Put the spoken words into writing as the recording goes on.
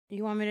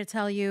You want me to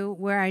tell you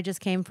where I just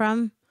came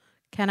from?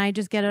 Can I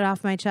just get it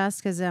off my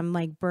chest because I'm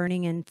like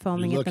burning and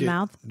foaming at the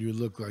mouth? You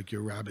look like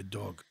your rabid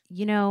dog.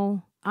 You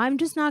know, I'm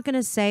just not going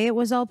to say it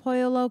was El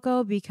Pollo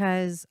Loco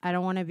because I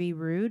don't want to be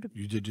rude.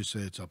 You did just say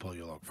it's El Pollo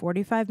Loco.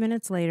 45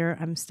 minutes later,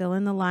 I'm still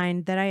in the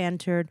line that I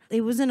entered.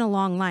 It wasn't a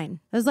long line.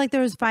 It was like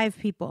there was 5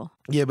 people.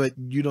 Yeah, but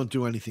you don't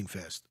do anything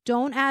fast.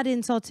 Don't add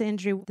insult to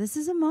injury. This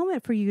is a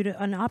moment for you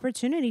to, an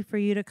opportunity for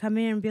you to come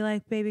in and be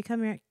like, baby,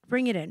 come here.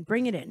 Bring it in.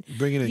 Bring it in.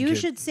 Bring it in, You kid.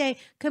 should say,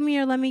 come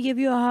here. Let me give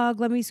you a hug.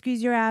 Let me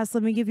squeeze your ass.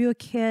 Let me give you a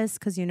kiss.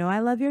 Because you know I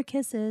love your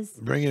kisses.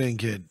 Bring it in,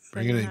 kid.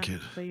 Bring it in,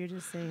 kid. But you're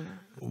just saying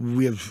that.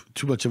 We have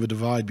too much of a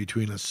divide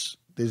between us.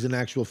 There's an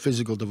actual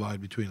physical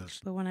divide between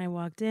us. But when I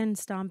walked in,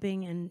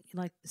 stomping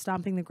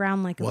the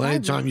ground like a Well, wild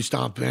anytime man. you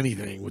stomp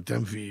anything with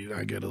them feet,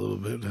 I get a little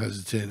bit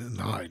hesitant and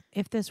hide.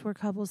 If this were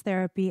couples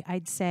therapy,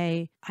 I'd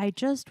say, I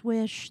just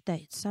wish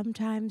that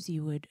sometimes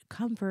you would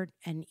comfort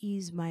and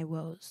ease my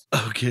woes.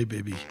 Okay,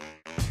 baby.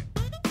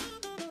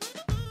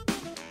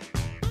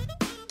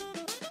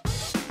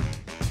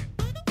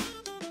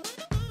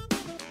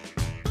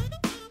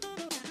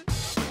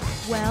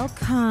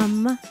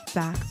 Welcome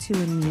back to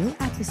a new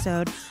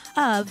episode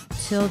of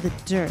Till the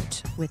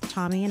Dirt with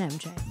Tommy and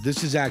MJ.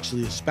 This is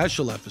actually a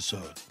special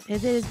episode.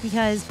 It is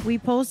because we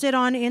posted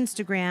on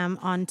Instagram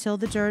on Till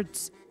the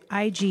Dirt's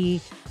IG.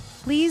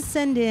 Please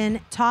send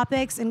in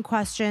topics and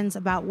questions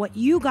about what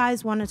you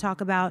guys want to talk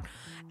about.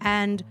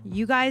 And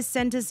you guys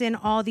sent us in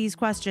all these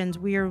questions.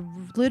 We are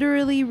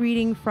literally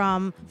reading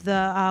from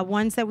the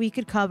ones that we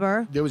could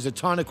cover. There was a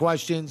ton of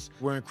questions.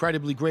 We're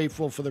incredibly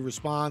grateful for the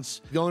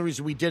response. The only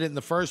reason we did it in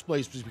the first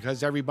place was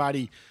because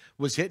everybody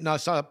was hitting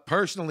us up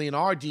personally in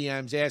our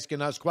DMs,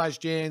 asking us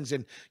questions.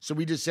 And so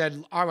we just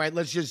said, all right,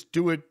 let's just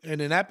do it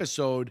in an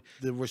episode.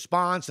 The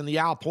response and the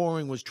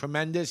outpouring was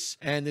tremendous.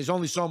 And there's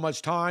only so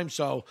much time.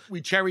 So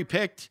we cherry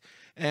picked.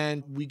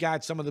 And we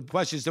got some of the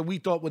questions that we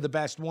thought were the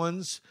best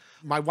ones.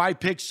 My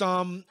wife picked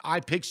some. I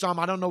picked some.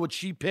 I don't know what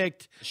she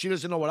picked. She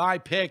doesn't know what I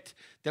picked.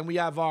 Then we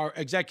have our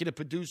executive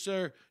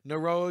producer,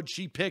 Narod.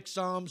 She picked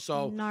some.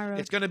 So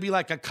it's going to be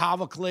like a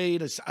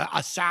cavalcade,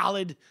 a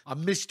salad, a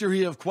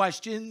mystery of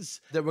questions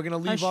that we're going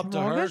to leave up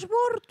to her.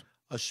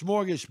 A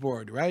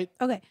smorgasbord, right?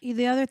 Okay.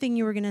 The other thing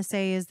you were going to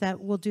say is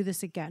that we'll do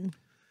this again.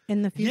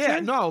 In the future? Yeah,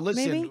 no,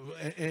 listen,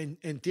 maybe?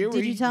 in theory,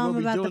 Did you tell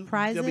them about the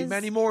prizes? There'll be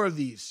many more of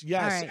these,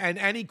 yes. Right. And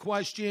any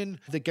question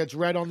that gets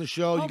read on the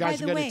show, you guys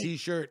can get a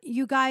t-shirt.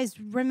 You guys,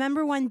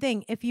 remember one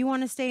thing. If you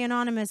want to stay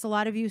anonymous, a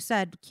lot of you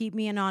said, keep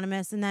me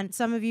anonymous. And then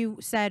some of you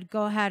said,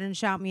 go ahead and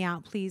shout me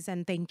out, please,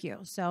 and thank you.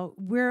 So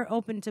we're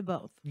open to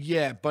both.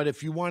 Yeah, but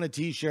if you want a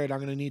t-shirt, I'm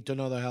going to need to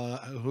know the hell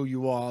who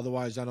you are.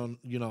 Otherwise, I don't,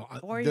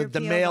 the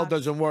mail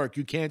doesn't work.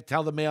 You can't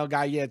tell the mail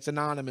guy, yeah, it's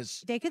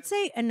anonymous. They could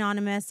say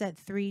anonymous at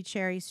 3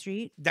 Cherry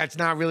Street. That's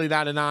not really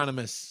that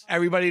anonymous.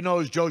 Everybody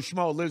knows Joe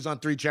Schmo lives on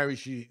 3 Cherry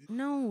Street.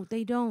 No,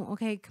 they don't.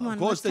 Okay, come on. Of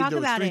course let's talk they do.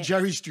 about It's 3 it.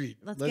 Cherry Street.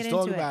 Let's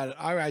talk about it.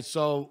 All right,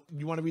 so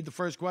you want to read the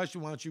first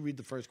question? Why don't you read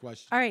the first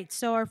question? All right,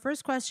 so our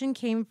first question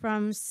came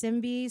from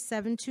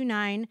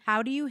Simbi729.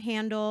 How do you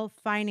handle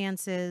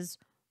finances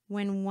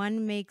when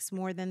one makes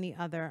more than the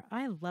other?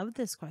 I love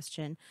this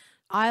question.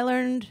 I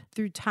learned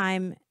through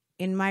time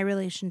in my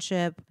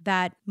relationship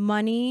that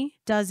money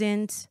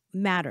doesn't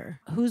matter.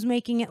 Who's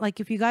making it? Like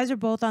if you guys are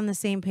both on the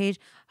same page,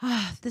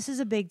 this is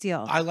a big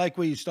deal. I like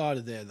where you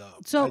started there, though.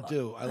 So, I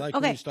do. I like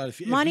where you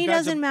started. Money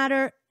doesn't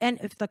matter. And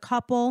if the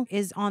couple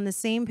is on the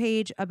same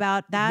page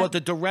about that. What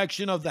the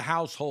direction of the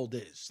household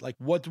is. Like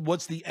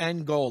what's the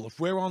end goal? If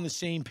we're on the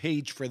same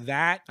page for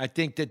that, I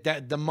think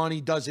that the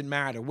money doesn't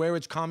matter. Where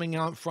it's coming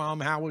out from,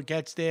 how it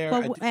gets there.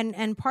 But,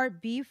 and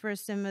part B for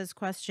Simba's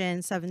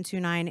question,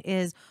 729,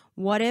 is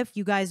what if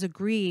you guys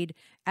agreed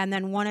and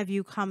then one of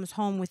you comes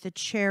home with a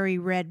cherry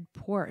red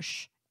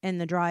Porsche in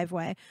the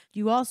driveway?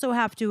 You also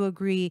have to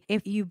agree,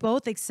 if you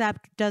both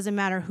accept, doesn't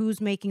matter who's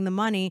making the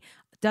money,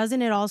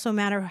 doesn't it also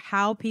matter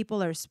how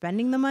people are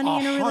spending the money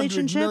in a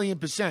relationship?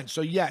 100,000,000%.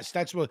 So yes,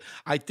 that's what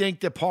I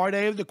think. The part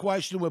A of the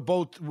question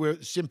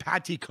we're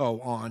simpatico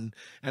on,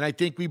 and I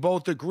think we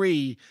both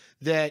agree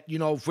that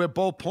if we're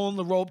both pulling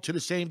the rope to the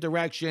same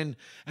direction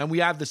and we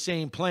have the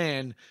same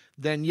plan,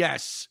 then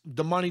yes,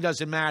 the money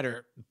doesn't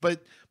matter.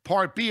 But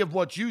part B of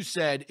what you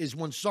said is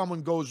when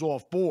someone goes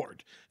off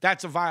board,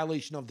 that's a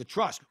violation of the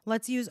trust.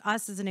 Let's use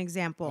us as an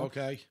example.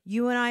 Okay.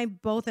 You and I,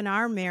 both in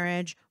our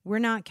marriage, we're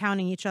not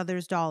counting each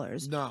other's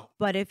dollars. No.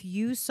 But if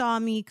you saw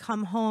me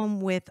come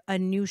home with a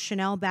new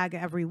Chanel bag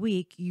every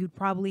week, you'd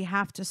probably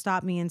have to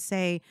stop me and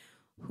say,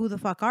 who the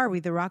fuck are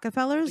we, the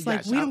Rockefellers? Yes,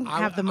 like, we don't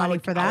have the money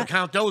for that. I would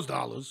count those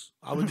dollars.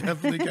 I would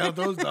definitely count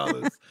those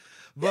dollars.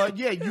 But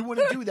yeah, you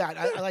wouldn't do that.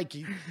 I like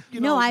you.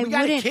 No, I we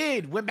got wouldn't. A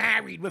kid. We're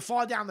married. We're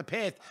far down the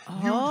path.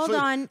 Hold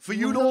on. For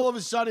you to all of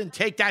a sudden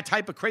take that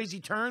type of crazy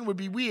turn would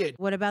be weird.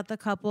 What about the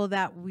couple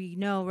that we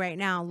know right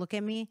now? Look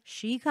at me.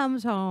 She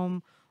comes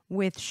home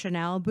with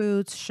Chanel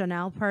boots,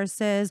 Chanel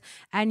purses,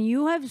 and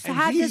you have And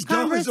had he's this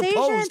dumb as a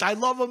conversation. post. I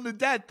love him to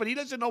death, but he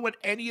doesn't know what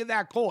any of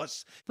that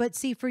costs. But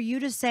see, for you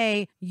to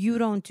say you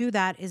don't do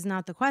that is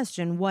not the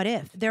question. What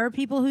if? There are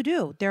people who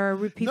do. There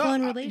are people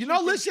in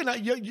relationships.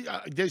 Listen,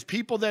 there's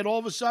people that all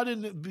of a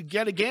sudden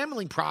get a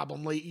gambling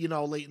problem late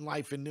in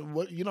life, and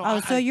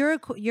So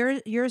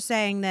you're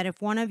saying that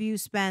if one of you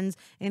spends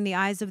in the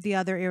eyes of the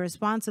other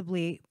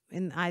irresponsibly,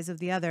 in the eyes of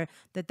the other,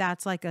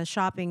 that's like a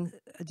shopping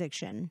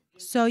addiction.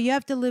 So you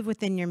have to live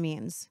within your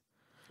means.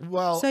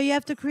 Well, so you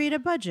have to create a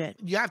budget.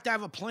 You have to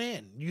have a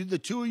plan. The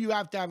two of you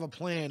have to have a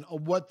plan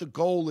of what the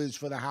goal is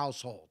for the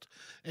household.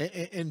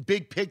 In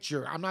big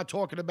picture, I'm not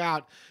talking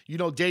about,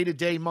 day to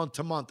day, month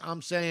to month.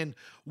 I'm saying,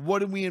 what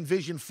do we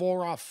envision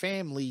for our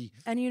family?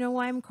 And you know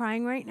why I'm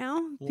crying right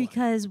now? Why?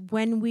 Because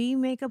when we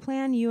make a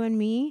plan, you and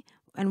me,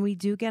 and we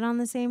do get on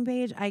the same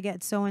page, I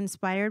get so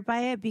inspired by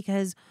it,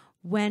 because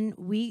when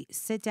we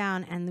sit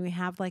down and we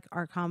have like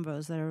our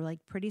combos that are like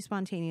pretty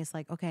spontaneous,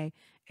 like, okay,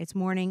 it's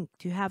morning,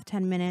 do you have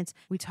 10 minutes?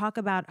 We talk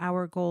about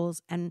our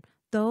goals, and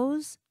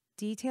those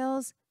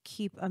details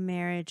keep a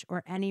marriage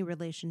or any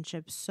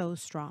relationship so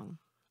strong.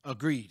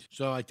 Agreed.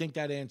 So I think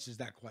that answers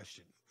that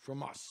question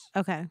from us.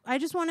 Okay. I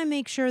just want to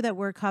make sure that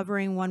we're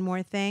covering one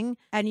more thing,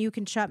 and you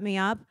can shut me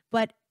up.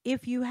 But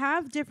if you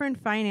have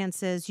different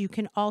finances, you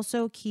can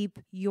also keep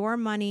your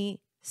money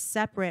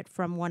separate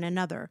from one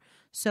another,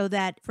 so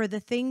that for the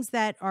things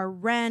that are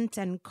rent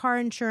and car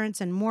insurance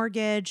and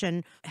mortgage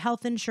and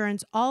health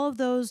insurance, all of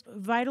those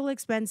vital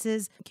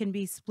expenses can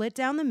be split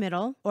down the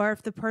middle. Or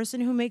if the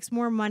person who makes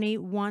more money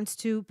wants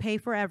to pay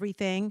for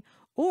everything,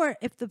 or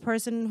if the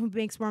person who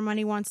makes more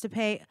money wants to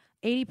pay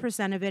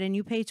 80% of it and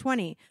you pay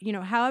 20,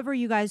 however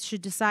you guys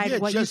should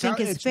decide what you think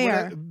is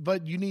fair.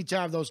 But you need to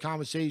have those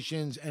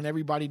conversations, and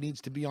everybody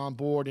needs to be on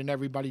board, and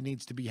everybody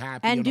needs to be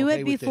happy. And do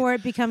okay it before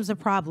it becomes a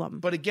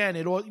problem. But again,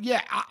 obviously,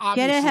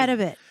 get ahead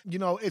of it.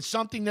 It's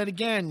something that,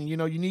 again, you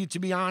need to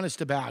be honest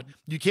about.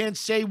 You can't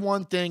say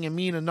one thing and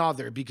mean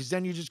another, because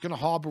then you're just going to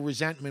harbor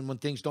resentment when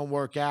things don't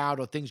work out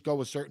or things go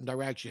a certain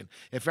direction.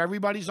 If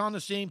everybody's on the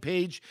same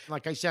page,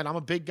 like I said, I'm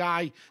a big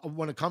guy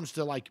when it comes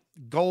to like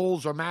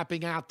goals or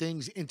mapping out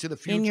things into the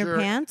future. In your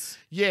pants?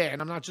 Yeah,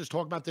 and I'm not just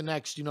talking about the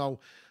next,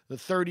 the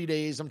 30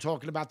 days. I'm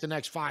talking about the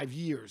next 5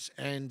 years.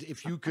 And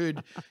if you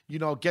could,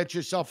 get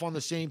yourself on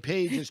the same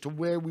page as to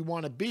where we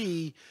want to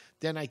be,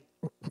 then I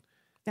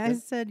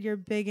said you're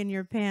big in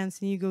your pants,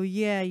 and you go,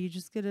 yeah, you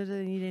just get it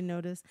and you didn't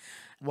notice.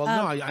 Well,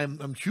 no,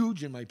 I'm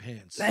huge in my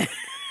pants.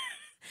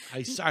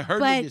 I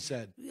heard what you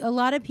said. A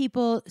lot of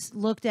people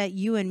looked at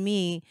you and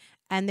me,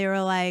 and they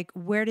were like,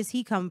 where does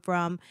he come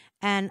from?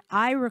 And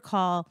I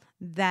recall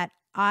that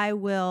I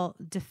will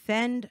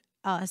defend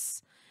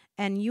us.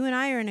 And you and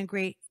I are in a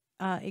great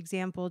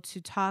example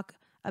to talk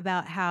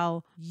about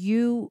how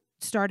you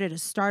started a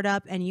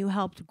startup and you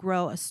helped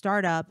grow a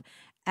startup.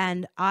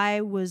 And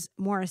I was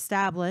more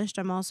established.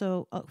 I'm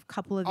also a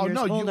couple of years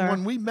older.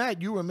 When we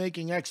met, you were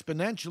making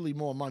exponentially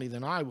more money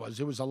than I was.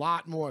 It was a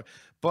lot more.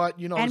 But,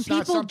 and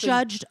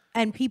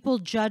people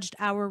judged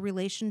our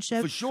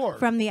relationship for sure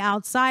from the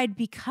outside,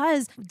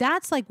 because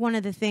that's like one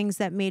of the things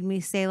that made me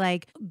say,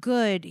 like,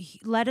 good,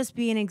 let us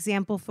be an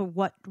example for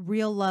what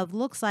real love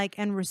looks like,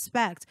 and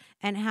respect,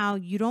 and how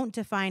you don't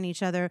define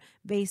each other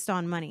based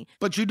on money.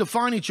 But you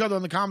define each other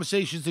in the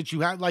conversations that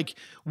you had. Like,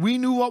 we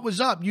knew what was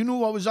up. You knew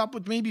what was up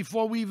with me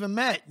before we even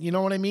met. You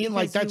know what I mean?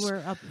 Because you were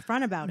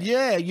upfront about it.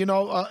 Yeah,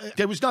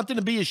 there was nothing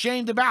to be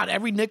ashamed about.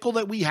 Every nickel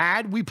that we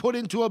had, we put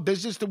into a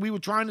business that we were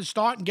trying to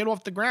start and get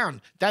off the ground.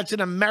 That's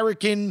an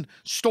American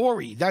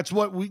story. That's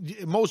what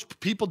most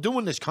people do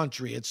in this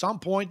country. At some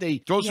point, they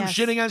throw some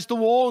shit against the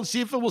wall and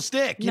see if it will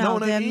stick. You know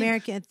what I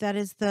mean? That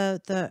is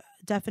the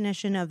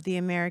definition of the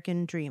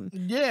American dream.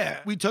 Yeah,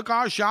 we took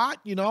our shot,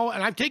 and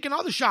I've taken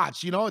other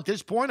shots. At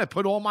this point, I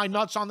put all my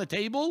nuts on the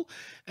table,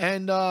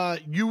 and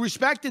you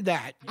respected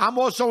that. I'm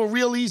also a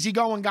real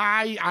easygoing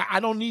guy. I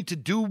don't need to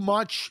do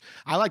much.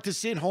 I like to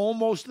sit home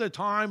most of the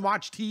time,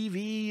 watch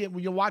TV, and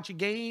when you watch a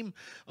game,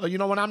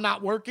 when I'm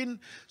not working.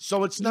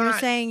 So it's not. You're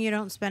saying you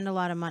don't spend a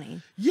lot of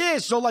money. Yeah,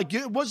 so like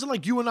it wasn't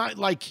like you and I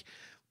like.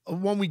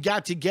 When we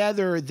got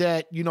together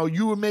that,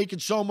 you were making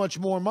so much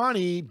more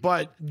money,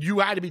 but you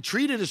had to be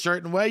treated a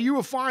certain way. You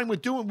were fine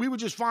with we were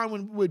just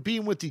fine with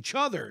being with each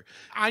other.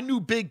 I knew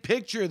big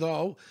picture,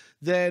 though,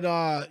 that,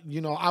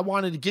 I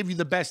wanted to give you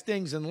the best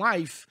things in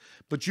life,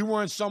 but you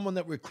weren't someone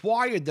that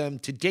required them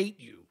to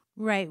date you.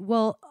 Right.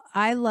 Well,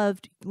 I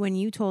loved when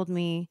you told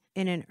me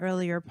in an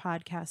earlier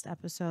podcast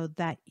episode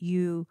that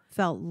you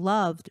felt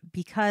loved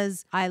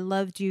because I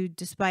loved you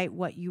despite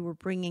what you were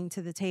bringing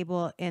to the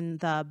table in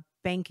the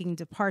banking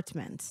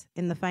department,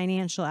 in the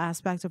financial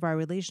aspect of our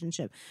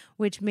relationship,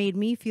 which made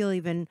me feel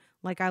even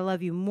like I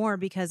love you more,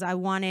 because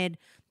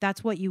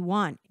that's what you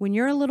want. When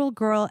you're a little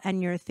girl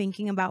and you're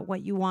thinking about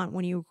what you want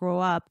when you grow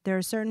up, there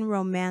are certain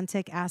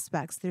romantic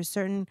aspects. There's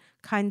certain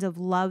kinds of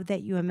love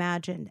that you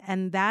imagined.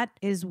 And that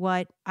is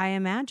what I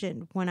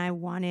imagined when I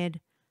wanted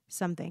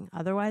something.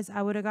 Otherwise,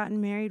 I would have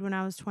gotten married when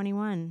I was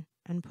 21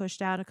 and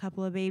pushed out a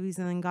couple of babies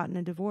and then gotten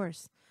a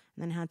divorce.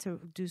 and then had to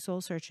do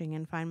soul searching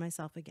and find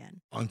myself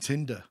again. On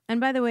Tinder. And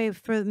by the way,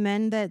 for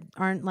men that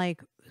aren't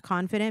like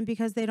confident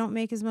because they don't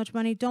make as much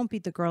money, don't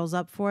beat the girls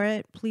up for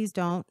it. Please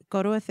don't.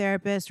 Go to a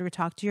therapist or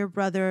talk to your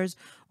brothers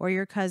or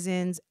your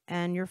cousins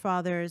and your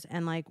fathers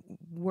and like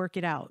work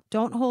it out.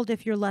 Don't hold,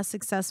 if you're less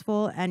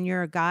successful and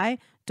you're a guy,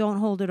 don't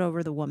hold it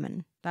over the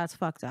woman. That's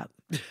fucked up.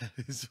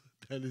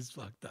 That is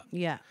fucked up.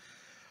 Yeah.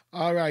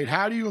 All right.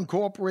 How do you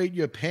incorporate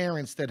your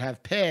parents that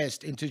have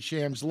passed into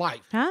Sham's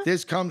life? Huh?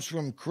 This comes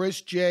from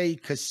Chris J.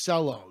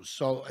 Casello.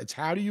 So it's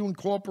how do you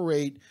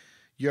incorporate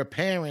your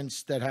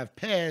parents that have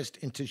passed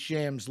into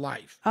Sham's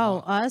life? Oh,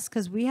 us?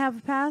 Because we have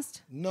a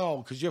past? No,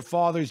 because your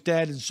father's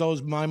dead and so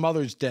is my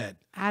mother's dead.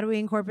 How do we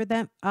incorporate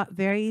them?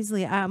 Very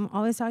easily. I'm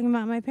always talking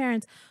about my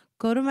parents.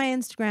 Go to my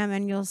Instagram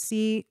and you'll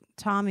see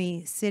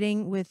Tommy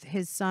sitting with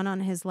his son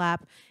on his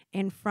lap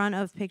in front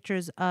of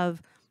pictures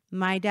of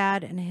my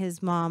dad and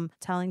his mom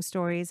telling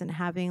stories and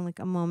having like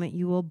a moment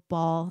you will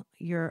bawl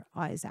your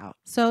eyes out.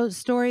 So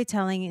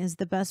storytelling is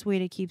the best way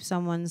to keep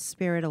someone's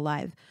spirit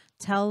alive.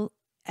 Tell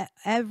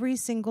every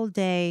single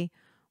day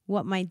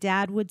what my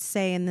dad would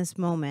say in this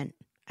moment.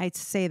 I'd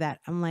say that.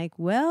 I'm like,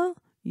 well,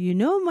 you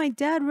know, my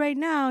dad right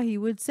now, he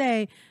would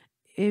say,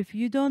 if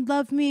you don't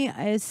love me,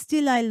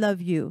 still I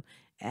love you.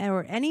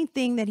 Or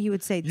anything that he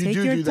would say. You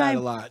do that a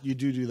lot. You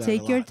do that a lot.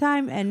 Take your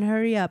time and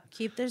hurry up.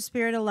 Keep their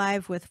spirit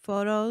alive with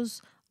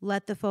photos.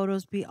 Let the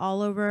photos be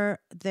all over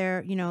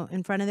their, you know,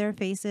 in front of their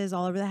faces,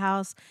 all over the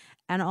house.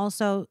 And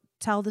also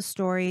tell the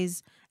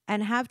stories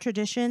and have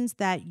traditions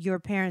that your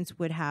parents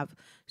would have.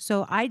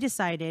 So I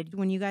decided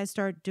when you guys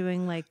start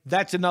doing like...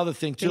 That's another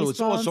thing too. It's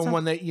also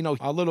when they, you know,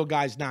 our little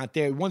guy's not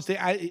there. Once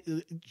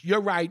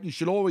you're right, you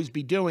should always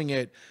be doing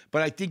it.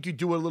 But I think you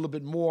do it a little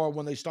bit more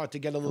when they start to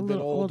get a little bit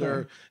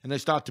older and they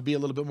start to be a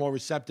little bit more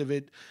receptive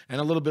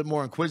and a little bit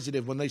more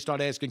inquisitive when they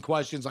start asking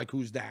questions like,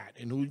 who's that?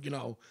 And who, you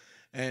know,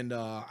 and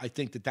I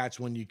think that's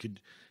when you could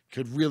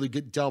really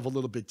delve a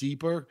little bit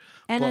deeper.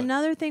 And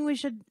another thing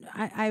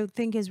I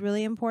think is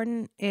really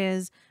important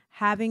is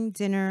having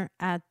dinner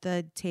at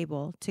the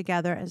table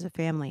together as a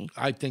family.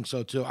 I think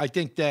so too. I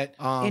think that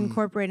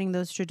incorporating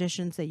those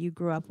traditions that you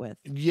grew up with.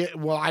 Yeah,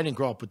 well, I didn't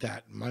grow up with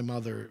that. My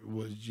mother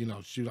was, you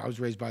know, I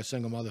was raised by a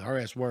single mother. Her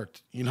ass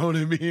worked. You know what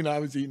I mean? I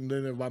was eating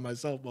dinner by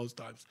myself most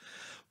times.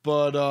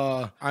 But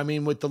I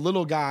mean, with the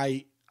little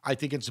guy, I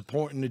think it's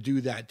important to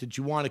do that. That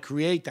you want to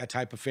create that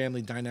type of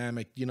family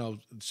dynamic, you know,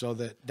 so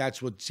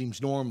that's what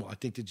seems normal. I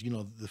think that, you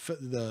know,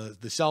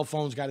 the cell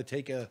phone's got to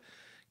take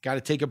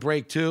a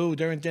break too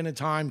during dinner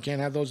time. Can't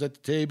have those at the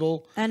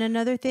table. And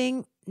another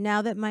thing,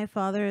 now that my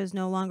father is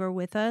no longer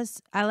with us,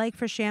 I like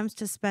for Shams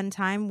to spend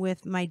time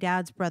with my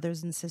dad's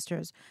brothers and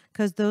sisters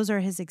because those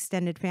are his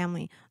extended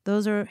family.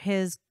 Those are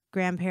his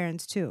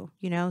grandparents too,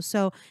 you know?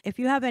 So if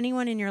you have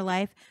anyone in your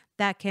life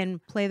that can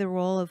play the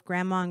role of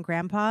grandma and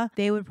grandpa,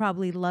 they would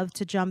probably love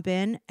to jump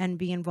in and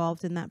be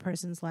involved in that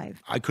person's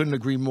life. I couldn't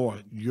agree more.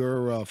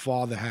 Your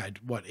father had,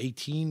 what,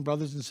 18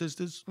 brothers and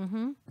sisters?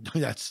 Mm-hmm.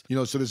 That's, you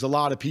know, so there's a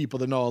lot of people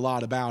that know a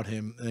lot about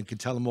him and can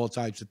tell him all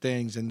types of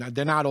things. And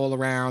they're not all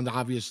around,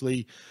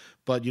 obviously.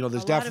 But, you know,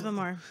 there's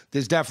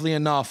definitely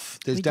enough.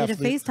 We did a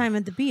FaceTime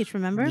at the beach,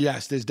 remember?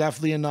 Yes, there's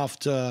definitely enough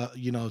to,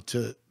 you know,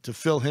 to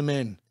fill him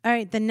in. All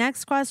right, the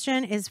next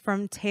question is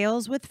from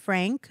Tales with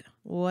Frank.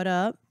 What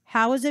up?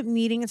 How was it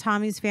meeting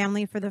Tommy's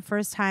family for the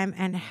first time,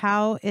 and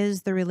how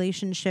is the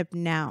relationship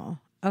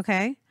now?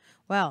 Okay,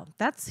 well,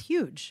 that's a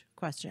huge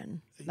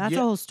question. That's a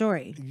whole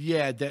story.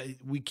 Yeah,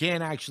 we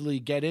can't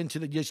actually get into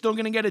that. You're still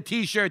going to get a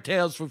T-shirt,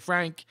 Tales for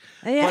Frank.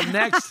 Yeah. But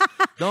next,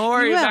 don't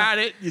worry about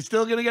it. You're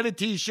still going to get a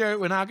T-shirt.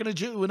 We're not going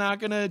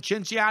to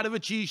chintz you out of a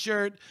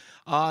T-shirt.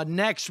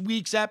 Next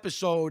week's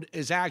episode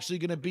is actually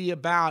going to be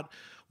about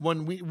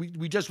when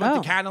we just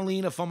went to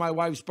Catalina for my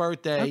wife's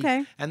birthday.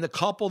 Okay. And the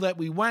couple that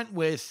we went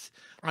with,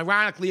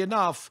 ironically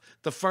enough,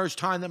 the first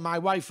time that my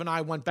wife and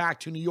I went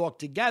back to New York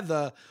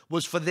together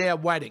was for their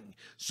wedding.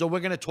 So we're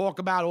going to talk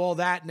about all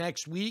that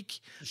next week.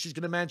 She's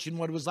going to mention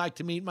what it was like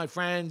to meet my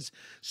friends.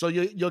 So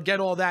you'll get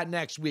all that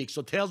next week.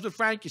 So Tales with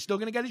Frank, you're still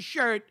going to get a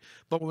shirt,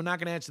 but we're not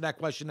going to answer that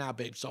question now,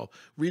 babe. So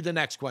read the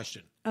next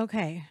question.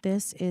 Okay.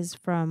 This is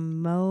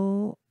from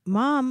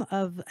Mom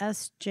of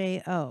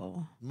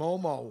SJO.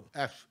 Momo.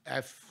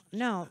 F.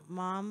 No,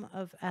 Mom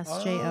of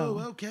SJO.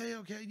 Oh, okay.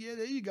 Yeah,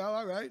 there you go.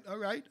 All right.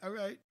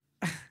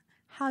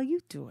 How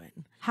you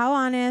doing? How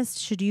honest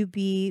should you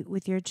be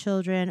with your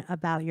children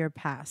about your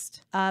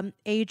past?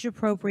 Age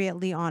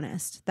appropriately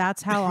honest.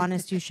 That's how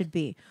honest you should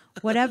be.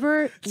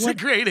 It's a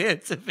great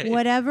answer, babe.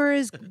 Whatever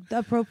is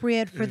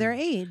appropriate for their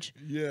age.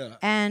 Yeah.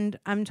 And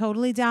I'm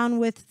totally down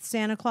with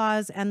Santa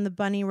Claus and the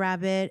bunny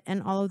rabbit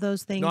and all of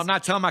those things. No, I'm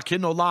not telling my kid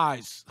no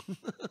lies.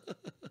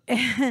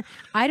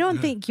 I don't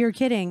think you're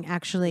kidding,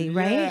 actually,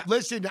 right?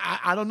 Listen,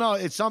 I don't know.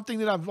 It's something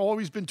that I've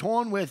always been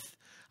torn with.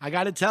 I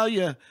got to tell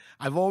you,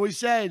 I've always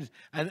said,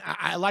 and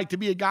I like to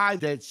be a guy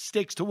that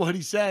sticks to what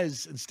he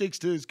says and sticks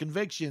to his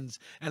convictions.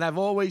 And I've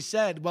always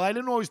said, well, I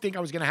didn't always think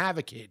I was going to have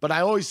a kid, but I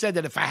always said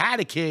that if I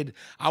had a kid,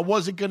 I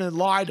wasn't going to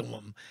lie to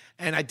him.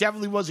 And I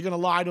definitely wasn't going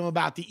to lie to him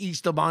about the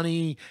Easter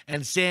Bunny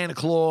and Santa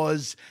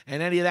Claus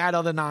and any of that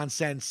other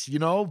nonsense, you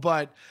know?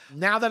 But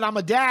now that I'm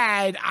a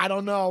dad, I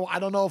don't know. I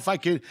don't know if I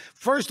could.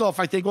 First off,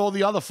 I think all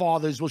the other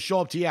fathers will show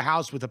up to your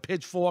house with a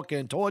pitchfork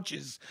and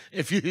torches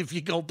if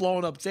you go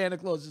blowing up Santa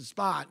Claus's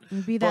spot.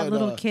 Be that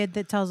little kid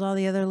that tells all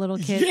the other little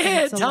kids.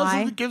 Yeah, it's a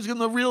lie. gives him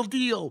the real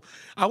deal.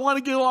 I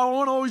want to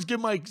always give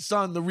my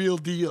son the real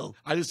deal.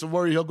 I just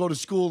worry he'll go to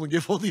school and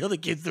give all the other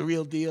kids the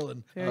real deal.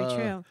 And very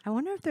true. I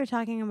wonder if they're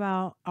talking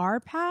about our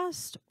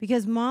past,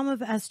 because mom of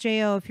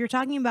SJO, if you're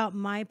talking about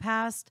my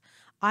past,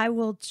 I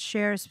will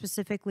share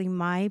specifically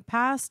my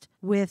past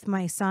with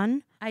my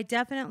son. I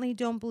definitely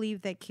don't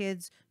believe that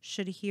kids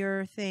should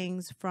hear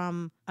things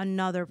from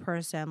another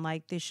person.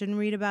 Like, they shouldn't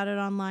read about it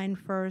online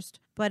first.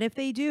 But if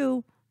they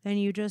do, then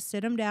you just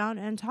sit them down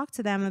and talk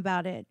to them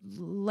about it.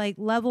 Like,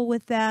 level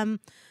with them.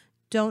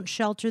 Don't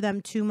shelter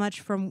them too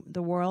much from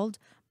the world,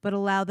 but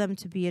allow them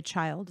to be a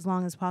child as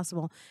long as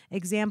possible.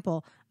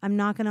 Example, I'm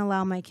not going to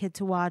allow my kid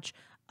to watch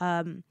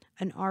an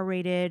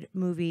R-rated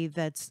movie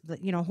that's,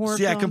 horror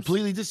See, films. I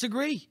completely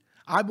disagree.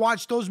 I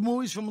watched those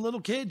movies from a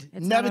little kid.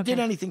 It never did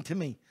anything to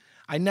me.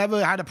 I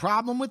never had a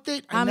problem with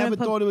it. I never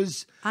thought it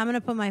was... I'm going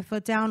to put my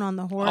foot down on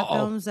the horror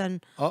films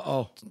and...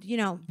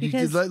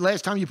 because...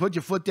 Last time you put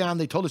your foot down,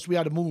 they told us we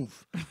had to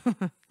move.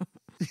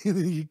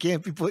 You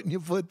can't be putting your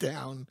foot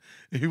down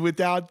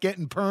without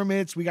getting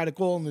permits. We got to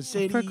call in the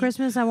city. For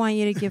Christmas, I want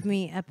you to give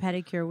me a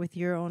pedicure with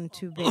your own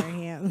two bare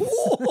hands.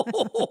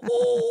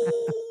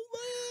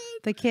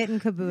 The kit and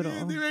caboodle.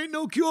 Man, there ain't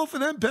no cure for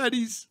them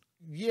petties.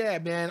 Yeah,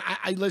 man.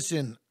 I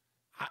listen.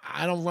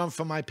 I don't run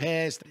from my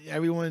past.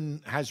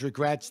 Everyone has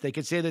regrets. They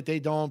could say that they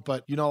don't,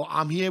 but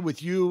I'm here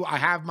with you. I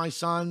have my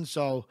son,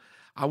 so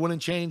I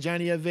wouldn't change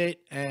any of it.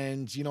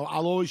 And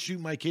I'll always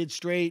shoot my kid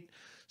straight.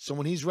 So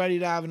when he's ready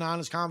to have an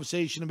honest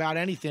conversation about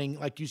anything,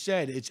 like you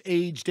said, it's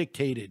age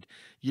dictated.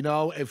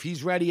 If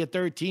he's ready at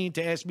 13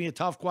 to ask me a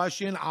tough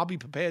question, I'll be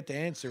prepared to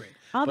answer it.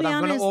 I'm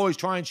going to always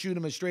try and shoot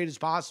him as straight as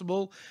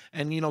possible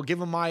and,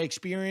 give him my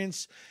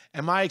experience.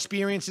 And my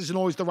experience isn't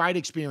always the right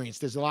experience.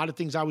 There's a lot of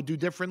things I would do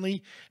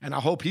differently. And I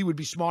hope he would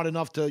be smart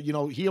enough to,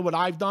 hear what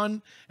I've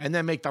done and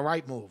then make the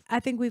right move. I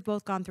think we've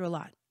both gone through a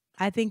lot.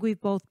 I think we've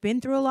both been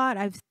through a lot.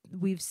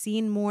 We've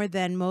seen more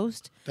than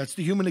most. That's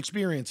the human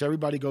experience.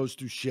 Everybody goes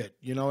through shit.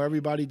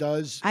 Everybody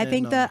does. I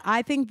think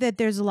that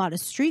there's a lot of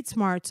street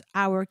smarts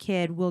our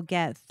kid will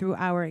get through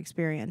our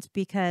experience,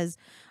 because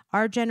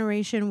our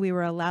generation, we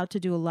were allowed to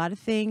do a lot of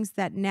things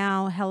that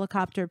now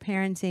helicopter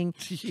parenting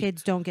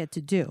kids don't get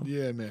to do.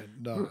 Yeah, man.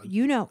 No.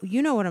 You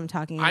know what I'm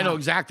talking about. I know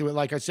exactly what.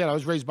 Like I said, I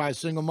was raised by a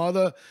single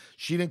mother.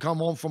 She didn't come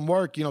home from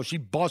work. She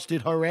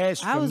busted her ass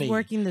for me. I was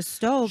working the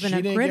stove and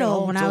a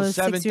griddle when I was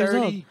 6 years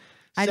old.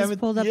 I just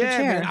pulled up a chair.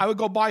 Man, I would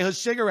go buy her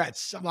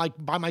cigarettes. I'm like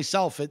by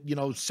myself at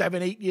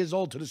 7, 8 years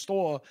old to the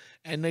store,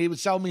 and they would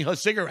sell me her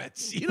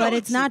cigarettes. But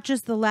it's not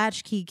just the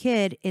latchkey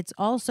kid; it's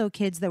also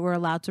kids that were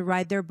allowed to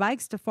ride their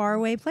bikes to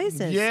faraway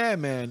places. Yeah,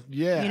 man.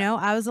 Yeah.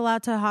 I was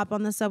allowed to hop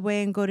on the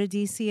subway and go to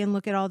DC and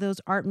look at all those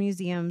art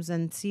museums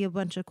and see a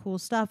bunch of cool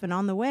stuff. And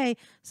on the way,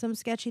 some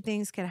sketchy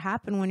things could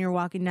happen when you're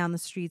walking down the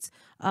streets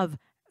of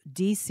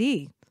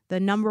DC. The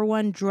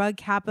 #1 drug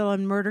capital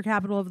and murder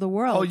capital of the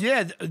world. Oh,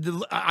 yeah.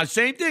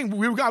 Same thing.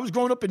 I was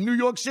growing up in New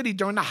York City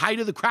during the height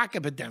of the crack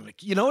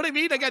epidemic. You know what I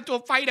mean? I got to a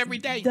fight every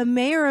day. The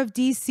mayor of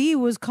D.C.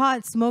 was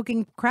caught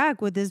smoking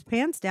crack with his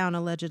pants down,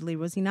 allegedly.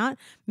 Was he not?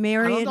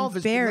 Marion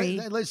Barry.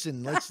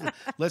 Listen,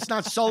 let's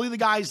not sully the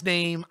guy's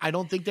name. I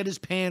don't think that his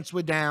pants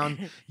were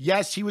down.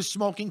 Yes, he was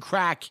smoking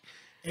crack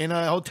in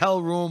a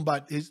hotel room,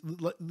 but his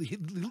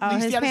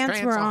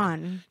pants were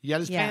on. He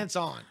had his pants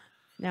on.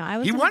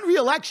 No, he won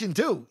re-election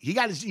too. He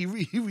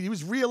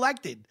was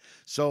re-elected.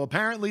 So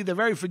apparently they're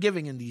very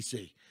forgiving in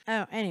DC.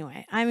 Oh,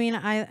 anyway, I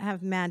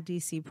have mad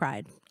DC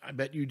pride. I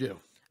bet you do.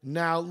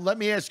 Now let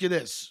me ask you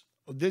this.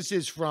 This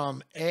is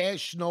from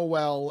Ash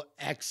Noel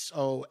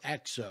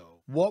XOXO.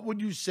 What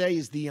would you say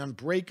is the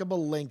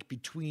unbreakable link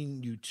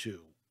between you two?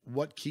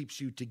 What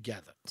keeps you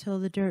together? Till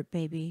the dirt,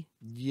 baby.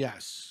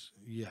 Yes.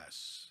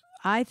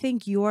 I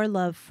think your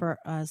love for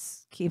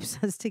us keeps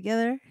us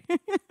together.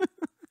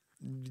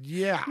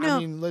 Yeah, no.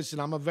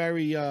 Listen, I'm a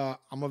very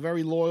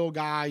loyal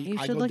guy. You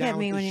should look at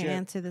me when you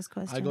answer this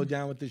question. I go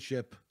down with the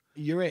ship.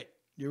 You're it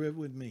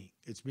with me.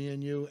 It's me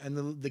and you,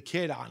 and the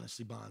kid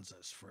honestly bonds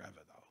us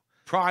forever, though.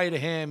 Prior to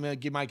him,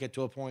 you might get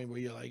to a point where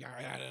you're like, all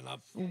right, I had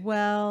enough.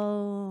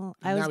 Well,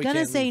 I was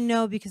gonna say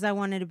no because I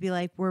wanted to be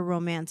like, we're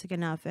romantic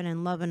enough and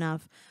in love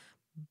enough.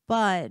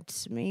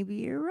 But maybe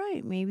you're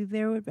right. Maybe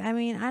there would.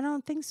 I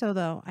don't think so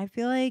though. I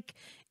feel like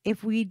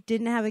if we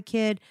didn't have a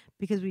kid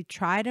because we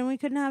tried and we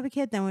couldn't have a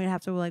kid, then we'd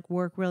have to like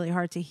work really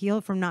hard to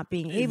heal from not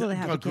being able to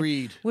have a kid.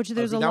 Agreed. Which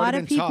there's a That lot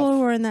would've of been people tough.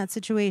 who are in that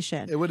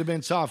situation. It would have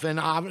been tough. And,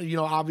 you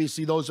know,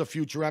 obviously those are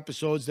future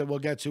episodes that we'll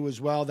get to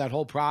as well. That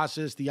whole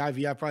process, the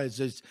IVF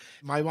process.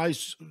 My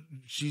wife's,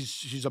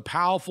 she's a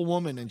powerful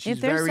woman, and she's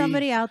If there's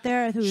somebody out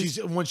there who's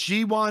when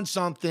she wants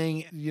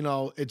something, you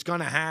know, it's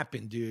going to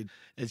happen, dude.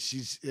 And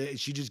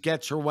she just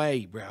gets her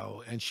way,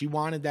 bro. And she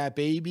wanted that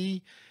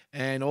baby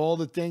and all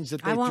the things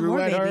that they threw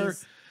at her.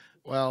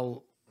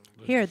 Well,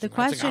 here, the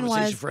question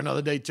was for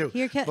another day too.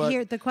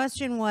 Here, the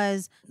question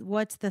was,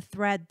 what's the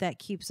thread that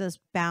keeps us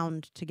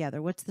bound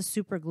together? What's the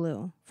super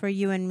glue for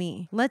you and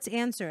me? Let's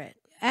answer it.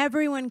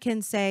 Everyone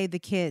can say the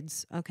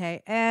kids,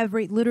 okay?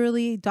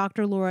 Literally,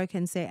 Dr. Laura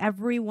can say,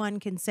 everyone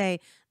can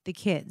say the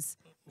kids,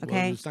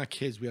 okay? Well, it's not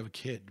kids. We have a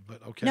kid,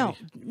 but okay. No.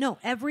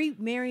 Every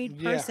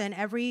married person,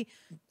 every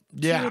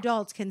two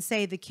adults can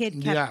say the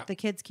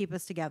kids keep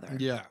us together.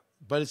 Yeah,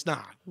 but it's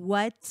not.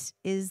 What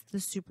is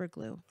the super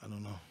glue? I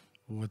don't know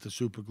what the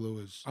super glue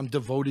is. I'm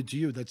devoted to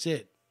you. That's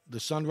it. The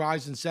sun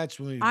rises and sets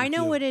when I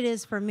know what it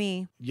is for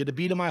me. You're the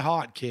beat of my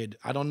heart, kid.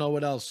 I don't know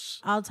what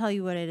else. I'll tell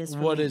you what it is for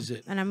me. What is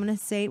it? And I'm going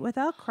to say it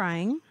without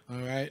crying. All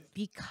right.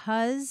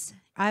 Because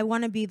I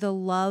want to be the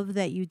love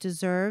that you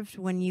deserved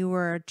when you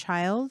were a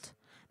child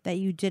that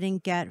you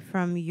didn't get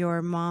from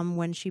your mom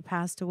when she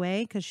passed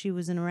away because she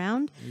wasn't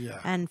around. Yeah.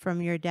 And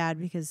from your dad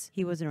because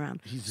he wasn't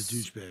around. He's a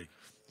douchebag.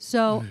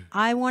 So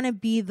I want to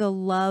be the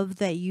love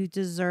that you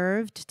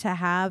deserved to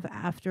have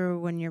after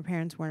when your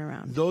parents weren't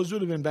around. Those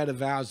would have been better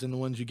vows than the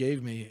ones you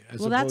gave me.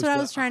 Well, that's what I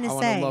was trying to say. I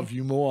want to love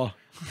you more.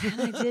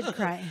 I did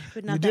cry,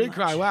 but not you that did much.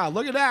 cry. Wow,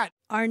 look at that.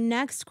 Our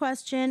next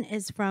question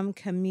is from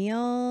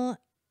Camille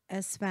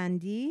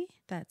Esfandi.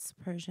 That's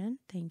Persian.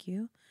 Thank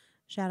you.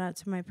 Shout out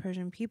to my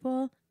Persian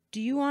people. Do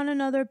you want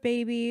another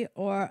baby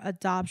or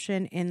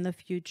adoption in the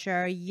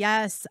future?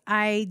 Yes,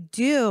 I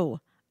do.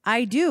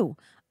 I do.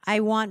 I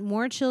want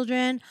more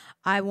children.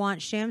 I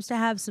want Shams to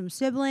have some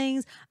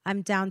siblings.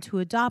 I'm down to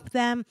adopt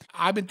them.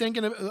 I've been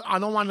thinking I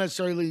don't want to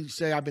necessarily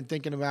say I've been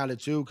thinking about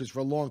it too, because for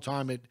a long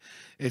time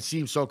it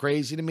seems so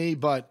crazy to me.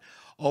 But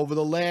over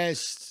the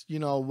last,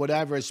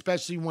 whatever,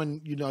 especially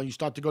when, you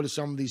start to go to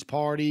some of these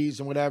parties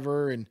and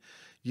whatever, and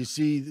you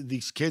see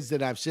these kids that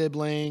have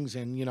siblings,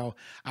 and,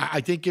 I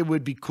think it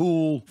would be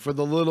cool for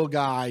the little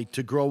guy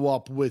to grow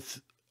up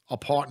with a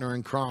partner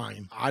in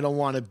crime. I don't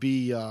want to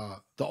be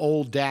the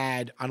old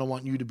dad. I don't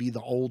want you to be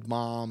the old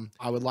mom.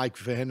 I would like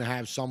for him to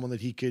have someone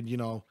that he could,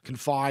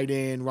 confide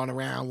in, run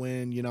around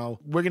with,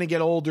 We're going to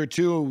get older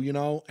too,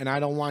 and I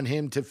don't want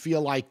him to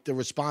feel like the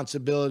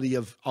responsibility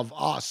of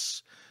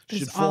us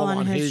should fall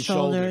on his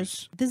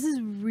shoulders. This is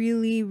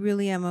really,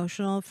 really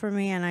emotional for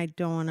me, and I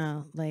don't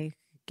want to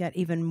get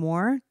even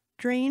more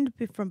drained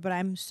but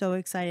I'm so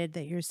excited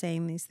that you're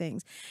saying these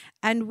things.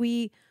 And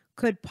we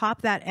could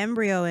pop that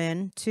embryo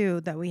in too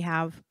that we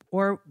have,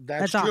 or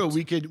that's adopt. True.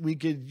 We could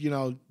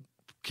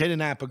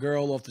kidnap a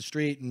girl off the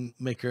street and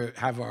make her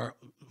have our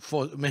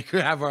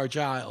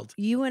child.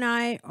 You and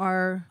I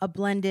are a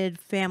blended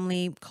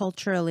family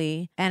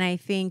culturally, and I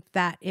think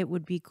that it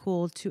would be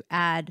cool to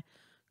add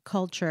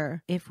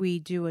culture if we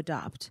do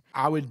adopt.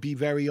 I would be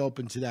very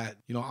open to that.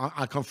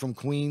 I come from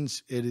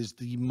Queens. It is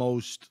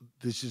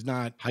this is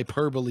not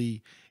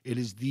hyperbole. It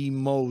is the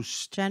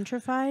most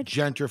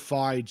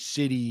gentrified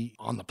city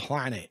on the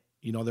planet.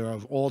 There are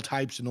all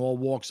types and all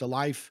walks of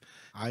life.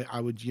 I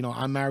would,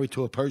 I'm married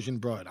to a Persian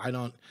broad. I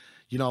don't,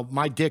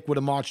 my dick would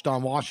have marched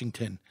on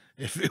Washington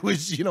if it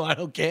was, I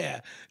don't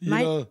care.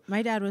 My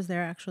dad was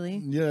there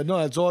actually. Yeah, no,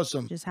 that's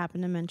awesome. Just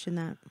happened to mention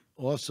that.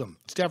 Awesome.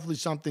 It's definitely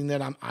something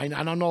that I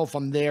don't know if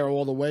I'm there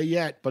all the way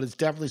yet, but it's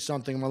definitely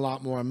something I'm a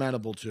lot more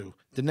amenable to.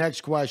 The next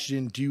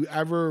question, do you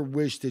ever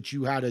wish that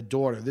you had a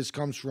daughter? This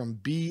comes from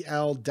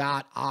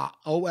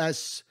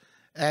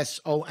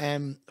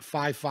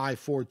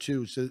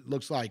BL.OSSOM5542. So it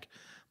looks like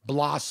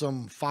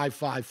Blossom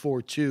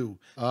 5542.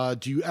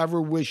 Do you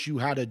ever wish you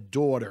had a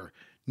daughter?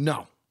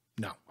 No,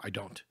 I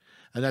don't.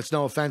 And that's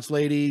no offense,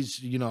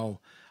 ladies.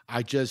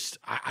 I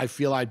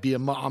feel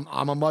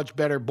I'm a much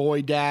better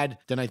boy dad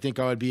than I think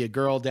I would be a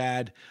girl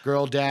dad.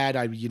 Girl dad,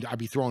 I'd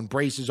be throwing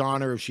braces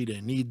on her if she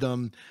didn't need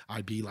them.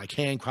 I'd be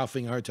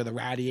handcuffing her to the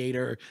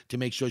radiator to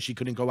make sure she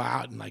couldn't go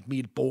out and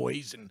meet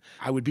boys. And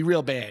I would be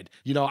real bad.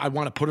 I'd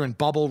want to put her in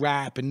bubble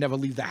wrap and never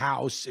leave the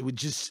house. It would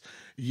just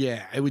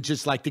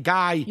like the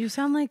guy. You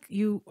sound like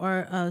you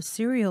are a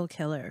serial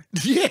killer.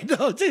 Yeah,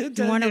 no. Do you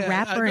want to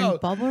wrap her in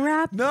bubble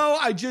wrap? No,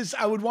 I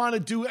would want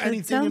to do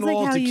anything and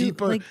all to keep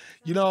her.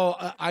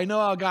 I know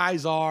how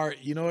guys are,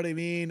 you know what I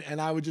mean? And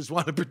I would just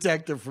want to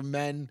protect her from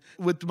men.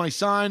 With my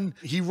son,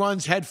 he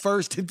runs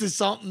headfirst into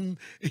something.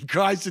 He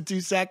cries for 2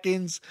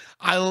 seconds.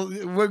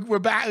 We're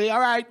back.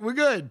 All right, we're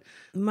good.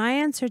 My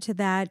answer to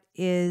that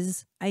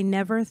is I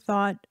never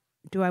thought,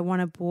 do I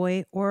want a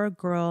boy or a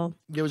girl?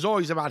 It was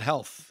always about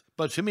health.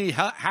 But to me,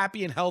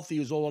 happy and healthy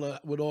is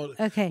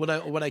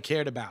what I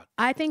cared about.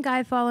 I think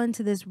I fall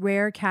into this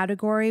rare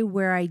category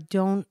where I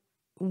don't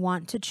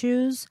want to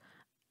choose.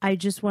 I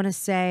just want to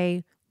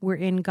say we're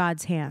in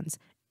God's hands.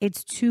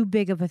 it's too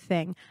big of a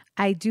thing.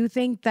 I do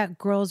think that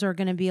girls are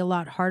going to be a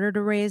lot harder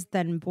to raise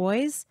than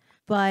boys.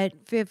 But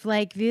if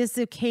like this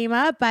came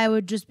up, I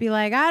would just be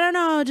like, I don't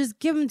know, just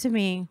give them to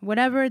me.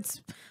 Whatever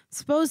it's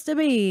supposed to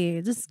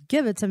be, just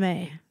give it to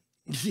me.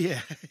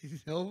 Yeah.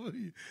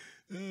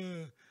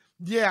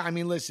 Yeah, I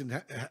mean, listen,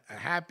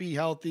 happy,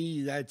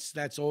 healthy,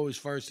 that's always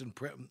first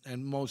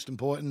and most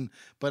important.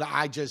 But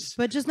just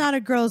not a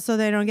girl, so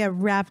they don't get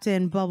wrapped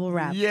in bubble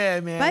wrap.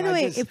 Yeah, man. By the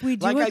way, if we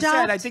do like adopt,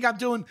 I said, I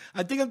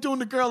think I'm doing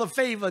the girl a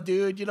favor,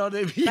 dude. You know what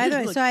I mean? By the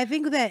way, so I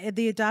think that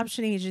the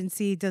adoption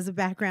agency does a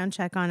background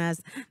check on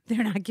us.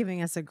 They're not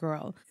giving us a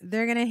girl.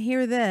 They're gonna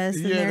hear this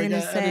and they're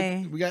gonna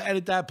say, we gotta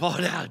edit that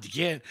part out. You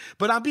can't.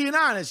 But I'm being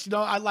honest. You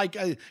know, I like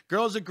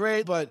girls are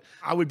great, but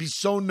I would be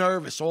so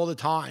nervous all the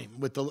time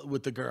with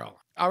the girl.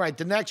 All right,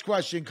 the next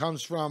question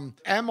comes from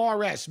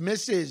MRS,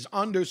 Mrs.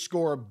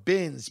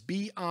 _Bins,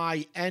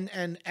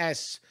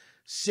 BINNS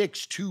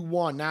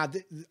 621. Now,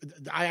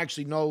 I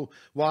actually know,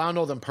 well, I don't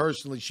know them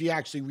personally. She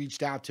actually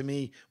reached out to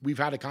me. We've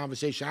had a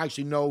conversation. I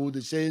actually know who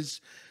this is,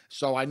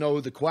 so I know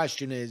who the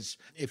question is.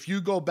 If you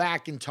go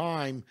back in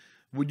time,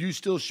 would you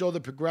still show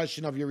the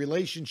progression of your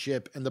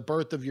relationship and the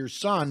birth of your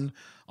son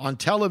on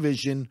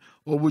television,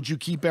 or would you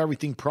keep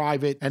everything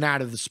private and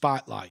out of the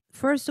spotlight?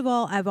 First of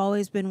all, I've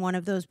always been one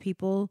of those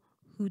people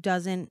who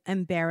doesn't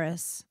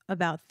embarrass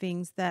about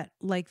things that,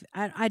 like,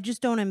 I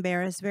just don't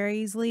embarrass very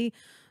easily.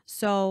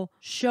 So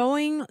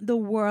showing the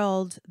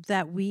world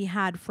that we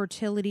had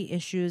fertility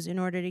issues in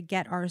order to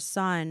get our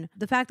son,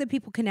 the fact that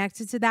people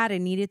connected to that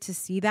and needed to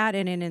see that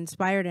and it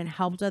inspired and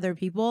helped other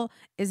people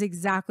is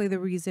exactly the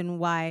reason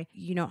why,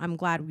 you know, I'm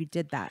glad we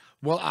did that.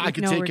 Well, I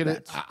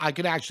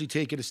could actually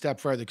take it a step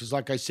further because,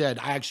 like I said,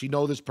 I actually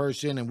know this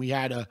person, and we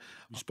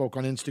spoke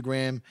on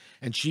Instagram,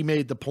 and she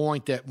made the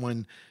point that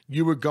when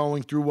you were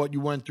going through what you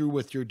went through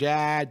with your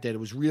dad, that it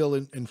was real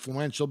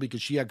influential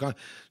because she had gone.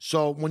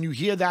 So when you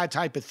hear that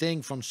type of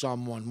thing from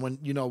someone,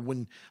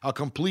 when a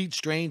complete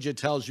stranger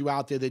tells you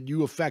out there that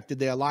you affected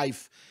their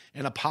life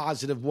in a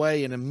positive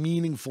way, in a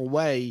meaningful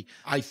way,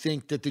 I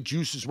think that the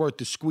juice is worth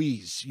the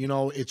squeeze. You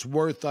know, it's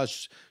worth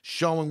us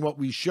showing what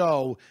we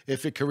show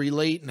if it can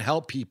relate and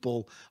help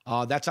people.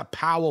 That's a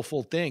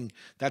powerful thing.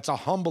 That's a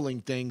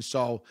humbling thing.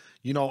 So,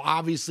 you know,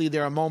 obviously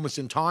there are moments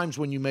and times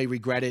when you may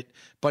regret it,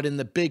 but in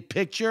the big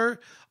picture,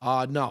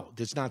 no,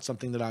 it's not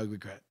something that I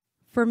regret.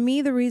 For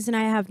me, the reason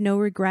I have no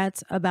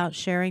regrets about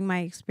sharing my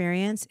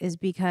experience is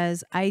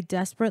because I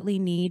desperately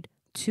need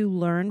to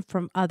learn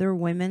from other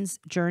women's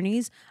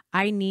journeys.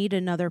 I need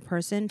another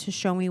person to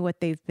show me what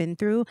they've been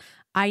through.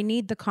 I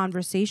need the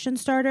conversation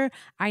starter.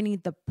 I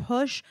need the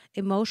push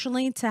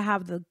emotionally to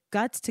have the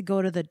guts to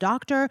go to the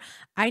doctor.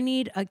 I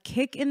need a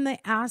kick in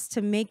the ass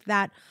to make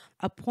that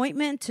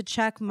appointment to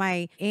check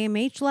my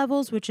AMH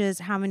levels, which is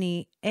how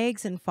many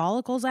eggs and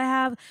follicles I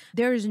have.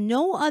 There is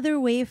no other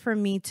way for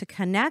me to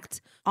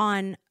connect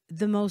on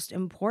the most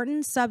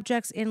important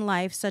subjects in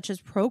life, such as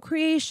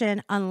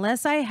procreation,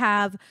 unless I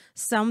have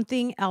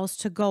something else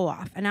to go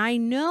off. And I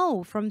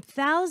know from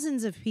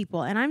thousands of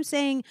people, and I'm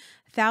saying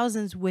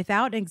thousands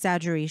without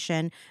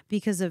exaggeration,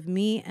 because of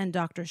me and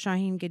Dr.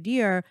 Shaheen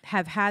Gadir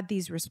have had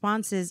these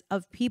responses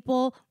of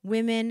people,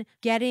 women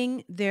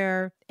getting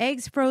their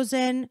eggs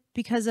frozen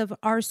because of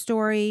our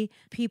story,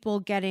 people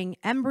getting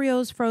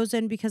embryos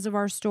frozen because of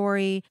our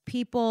story,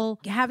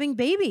 people having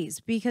babies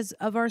because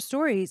of our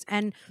stories,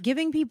 and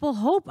giving people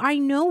hope. I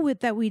know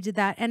that we did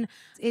that. And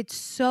it's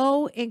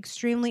so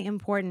extremely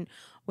important.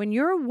 When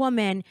you're a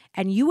woman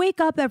and you wake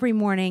up every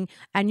morning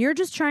and you're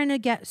just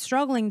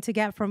struggling to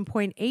get from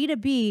point A to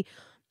B,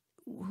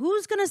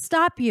 who's going to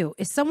stop you?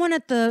 Is someone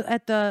at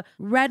the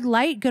red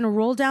light going to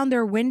roll down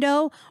their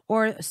window,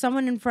 or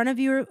someone in front of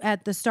you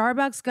at the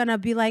Starbucks going to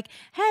be like,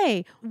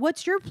 hey,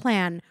 what's your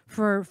plan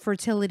for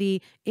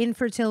fertility,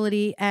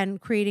 infertility, and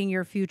creating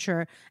your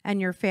future and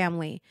your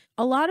family?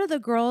 A lot of the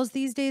girls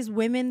these days,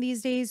 women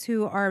these days,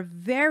 who are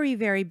very,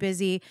 very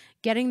busy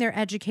getting their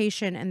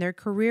education and their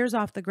careers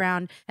off the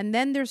ground, and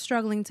then they're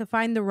struggling to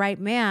find the right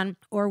man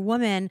or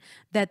woman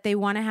that they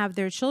want to have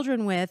their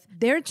children with,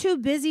 they're too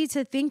busy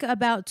to think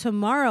about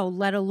tomorrow,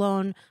 let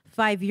alone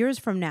 5 years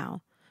from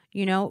now.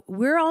 You know,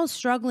 we're all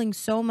struggling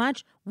so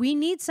much. We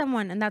need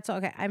someone, and that's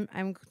okay.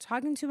 I'm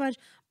talking too much,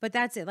 but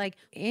that's it. Like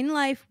in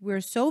life,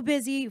 we're so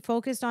busy,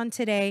 focused on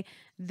today,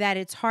 that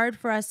it's hard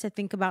for us to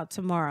think about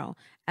tomorrow.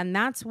 And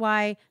that's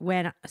why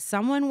when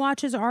someone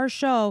watches our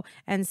show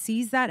and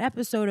sees that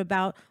episode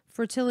about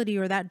fertility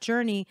or that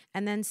journey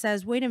and then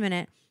says, wait a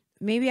minute,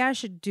 maybe I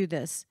should do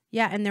this.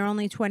 Yeah, and they're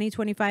only 20,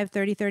 25,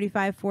 30,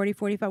 35, 40,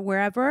 45,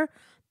 wherever.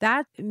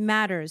 That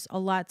matters a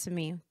lot to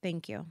me.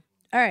 Thank you.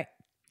 All right.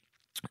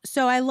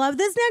 So I love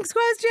this next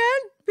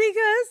question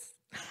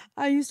because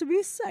I used to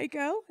be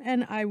psycho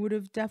and I would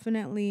have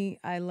definitely,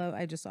 let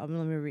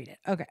me read it.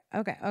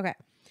 Okay.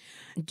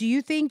 Do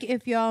you think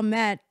if y'all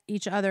met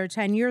each other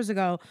 10 years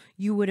ago,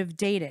 you would have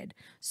dated?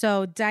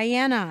 So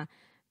Diana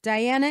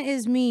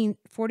is me,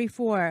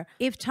 44.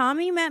 If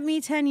Tommy met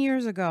me 10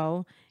 years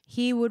ago,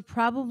 he would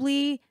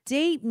probably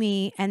date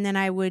me and then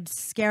I would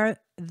scare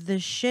the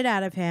shit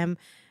out of him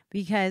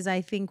because I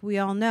think we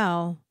all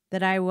know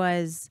that I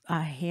was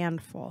a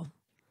handful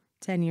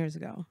 10 years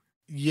ago.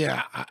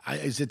 Yeah,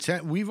 is it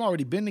 10? We've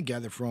already been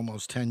together for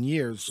almost 10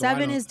 years. So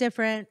 7 is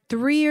different.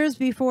 3 years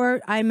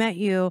before I met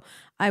you,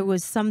 I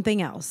was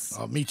something else.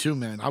 Oh, me too,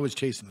 man. I was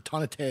chasing a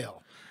ton of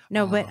tail.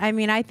 No, but I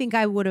mean, I think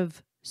I would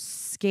have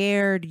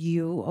scared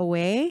you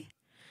away.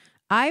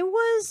 I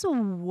was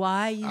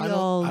wild.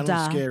 I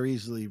don't scare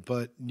easily,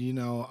 but you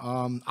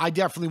know, I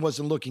definitely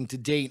wasn't looking to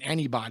date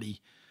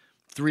anybody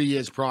 3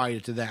 years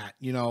prior to that.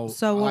 You know,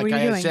 So what like were you I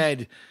had doing?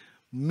 said,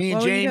 me and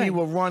What were you Jamie doing?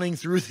 were running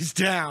through this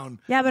town.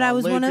 Yeah, but I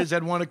was one of- Lakers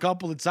had won a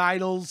couple of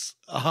titles.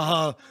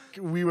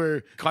 We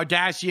were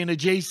Kardashian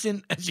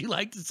adjacent, as you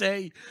like to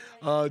say.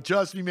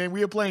 Trust me, man.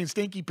 We were playing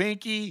Stinky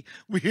Pinky.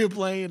 We were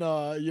playing,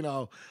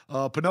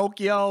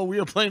 Pinocchio. We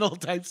were playing all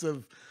types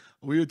of.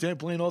 We were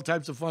playing all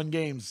types of fun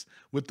games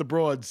with the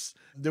broads.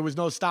 There was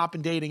no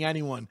stopping dating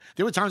anyone.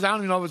 There were times I don't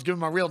even know if I was giving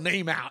my real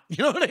name out.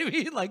 You know what I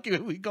mean? Like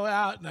we go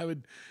out and I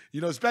would,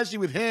 you know, especially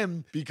with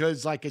him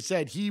because, like I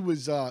said, he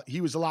was a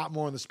lot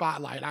more in the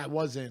spotlight. I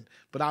wasn't,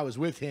 but I was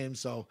with him.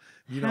 So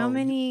you know, How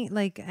many?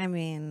 Like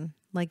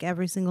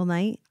every single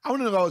night? I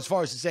wouldn't go as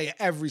far as to say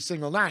every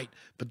single night,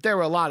 but there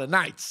were a lot of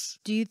nights.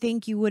 Do you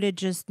think you would have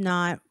just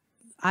not?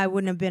 I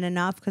wouldn't have been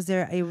enough because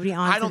it would be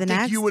on to the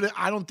next.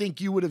 I don't think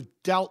you would have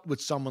dealt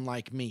with someone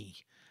like me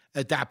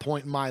at that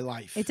point in my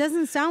life. It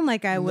doesn't sound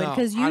like I would No,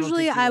 because I don't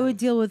usually think you I would. would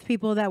deal with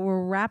people that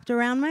were wrapped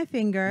around my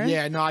finger.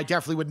 Yeah, no, I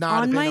definitely would not On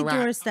have been my around.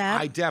 doorstep.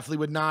 I definitely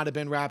would not have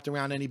been wrapped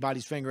around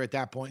anybody's finger at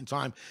that point in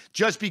time.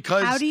 Just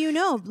because. How do you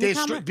know? Look There's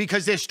how much-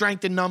 because there's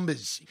strength in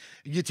numbers.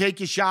 You take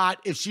your shot.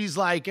 If she's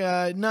like,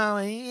 no,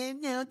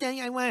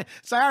 I want.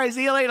 Sorry,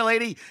 see you later,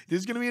 lady.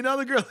 There's gonna be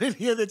another girl in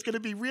here that's gonna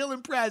be real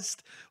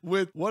impressed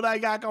with what I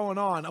got going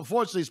on.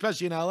 Unfortunately,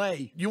 especially in LA.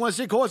 You want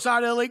to sit courtside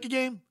at a Laker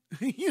game?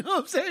 You know what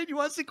I'm saying? You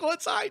want to sit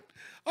courtside?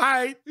 All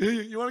right.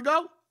 You want to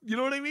go? You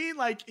know what I mean?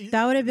 Like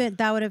that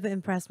would have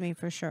impressed me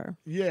for sure.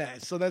 yeah.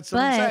 So that's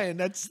what I'm But saying.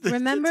 That's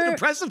remember- it's an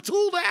impressive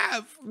tool to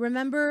have.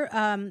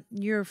 Remember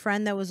your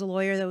friend that was a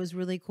lawyer that was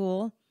really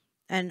cool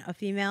and a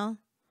female?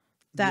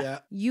 That Yeah.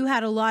 you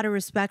had a lot of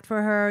respect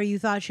for her. You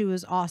thought she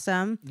was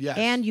awesome. Yes.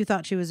 And you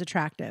thought she was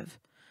attractive.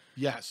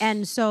 Yes.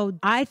 And so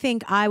I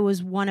think I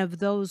was one of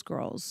those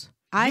girls.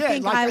 I Yeah,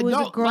 think like, I was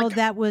no, a girl like-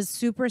 that was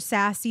super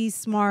sassy,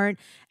 smart,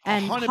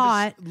 and 100%.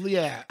 hot.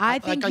 Yeah. I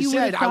think like you I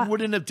would've said, I thought-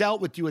 wouldn't have dealt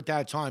with you at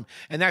that time.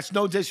 And that's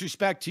no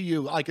disrespect to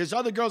you. Like there's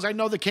other girls I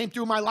know that came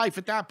through my life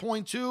at that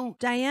point too.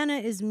 Diana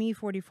is me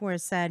 44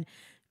 said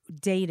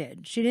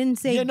dated. She didn't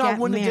say Yeah, no, I get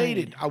wouldn't married. have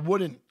dated.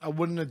 I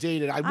wouldn't have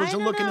dated. I I wasn't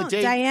don't looking know. to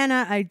date.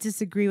 Diana, I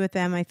disagree with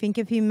them. I think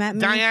if he met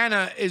me,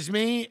 Diana is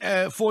me,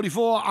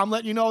 44. I'm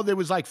letting you know there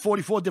was like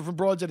 44 different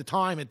broads at a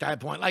time at that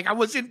point. Like I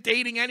wasn't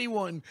dating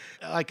anyone.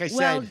 Like I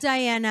well, said,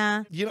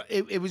 Diana, you know,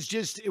 it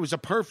was a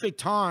perfect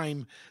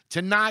time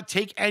to not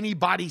take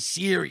anybody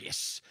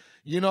serious.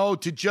 You know,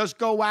 to just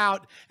go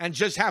out and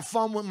just have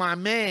fun with my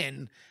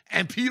man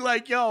and be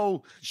like,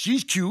 yo,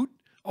 she's cute.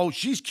 Oh,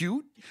 she's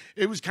cute.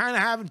 It was kind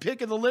of having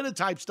pick of the litter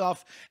type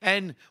stuff.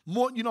 And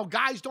more, you know,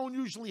 guys don't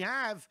usually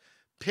have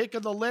pick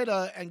of the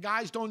litter, and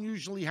guys don't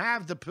usually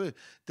have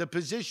the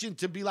position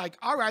to be like,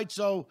 all right,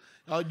 so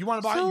you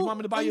want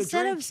me to buy you a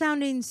instead drink? of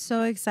sounding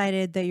so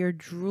excited that your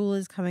drool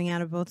is coming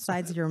out of both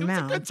sides of your It was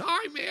a mouth, good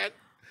time, man.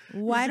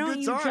 why a don't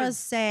good you time.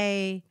 just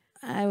say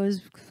I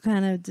was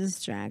kind of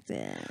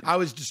distracted? I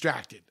was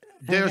distracted.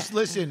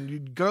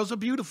 Listen, girls are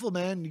beautiful,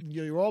 man.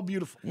 You're all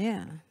beautiful.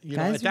 Yeah, You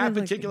know, at that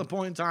particular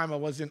point in time, I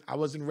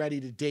wasn't ready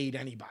to date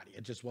anybody.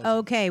 It just wasn't.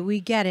 Okay, we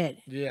get it.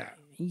 Yeah.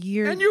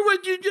 You're And you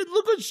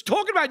look what you're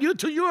talking about.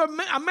 You're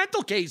a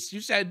mental case.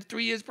 You said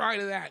 3 years prior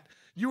to that.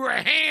 You were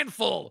a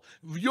handful.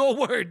 Your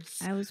words.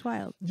 I was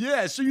wild.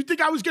 Yeah. So you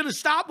think I was going to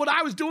stop what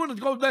I was doing and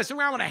go mess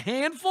around with a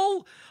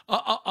handful?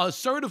 A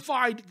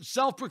certified,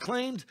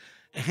 self-proclaimed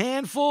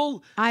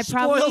handful?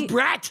 Spoiled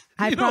brat?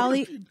 You know what I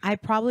mean? I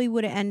probably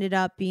would have ended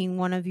up being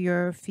one of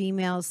your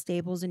female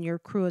staples in your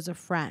crew as a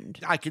friend.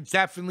 I could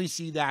definitely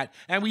see that.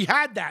 And we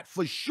had that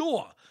for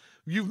sure.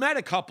 You've met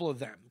a couple of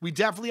them. We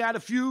definitely had a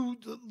few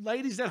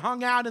ladies that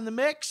hung out in the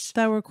mix.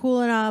 That were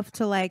cool enough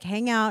to like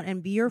hang out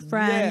and be your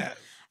friend. Yeah.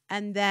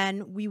 And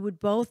then we would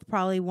both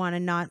probably want to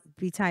not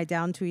be tied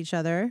down to each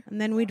other. And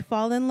then we'd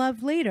fall in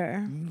love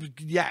later.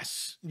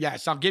 Yes.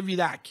 I'll give you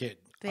that, kid.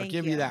 I'll Thank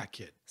give you you. that,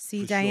 kid.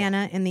 See, For sure.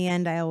 Diana, in the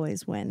end, I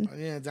always win.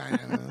 Yeah,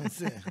 Diana.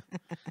 That's it.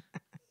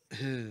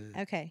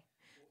 Okay.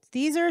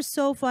 These are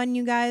so fun,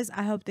 you guys.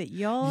 I hope that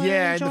y'all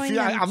Yeah, are enjoying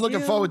them I'm looking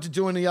too. forward to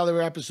doing the other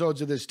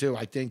episodes of this too.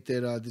 I think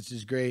that this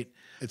is great.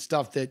 It's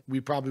stuff that we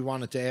probably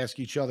wanted to ask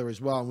each other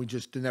as well, and we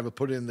just never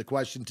put it in the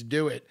question to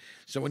do it.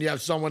 So when you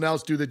have someone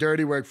else do the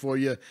dirty work for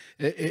you,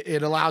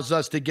 it allows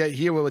us to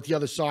hear what the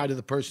other side of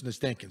the person is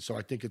thinking. So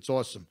I think it's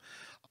awesome.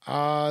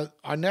 Our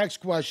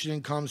next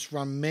question comes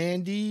from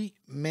Mandy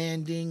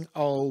Manding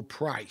O.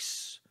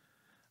 Price.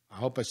 I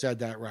hope I said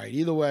that right.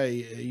 Either way,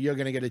 you're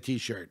going to get a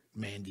T-shirt,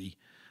 Mandy.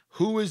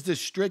 Who is the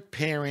strict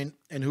parent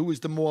and who is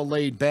the more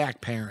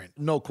laid-back parent?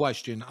 No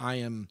question, I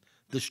am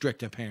the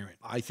stricter parent.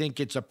 I think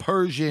it's a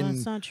Persian.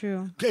 That's not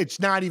true. It's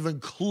not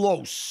even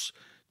close.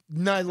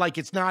 not like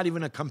it's not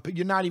even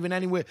you're not even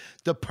anywhere.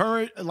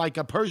 Like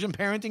a Persian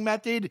parenting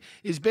method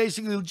is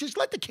basically just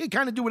let the kid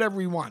kind of do whatever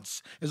he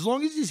wants. As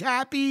long as he's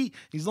happy,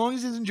 as long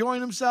as he's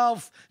enjoying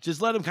himself,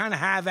 just let him kind of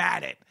have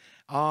at it.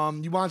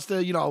 He wants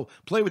to,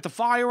 play with the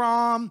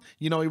firearm.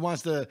 He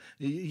wants to,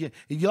 you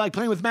like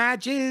playing with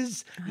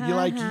matches. You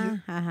like,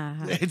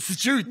 it's the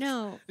truth.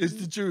 No. It's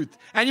the truth.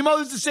 And your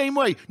mother's the same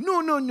way.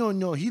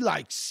 No. He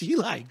likes.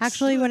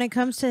 Actually, when it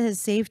comes to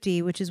his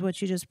safety, which is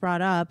what you just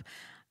brought up,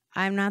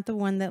 I'm not the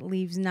one that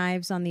leaves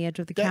knives on the edge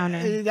of the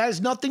counter. That has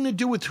nothing to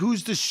do with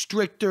who's the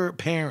stricter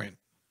parent.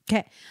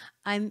 Okay.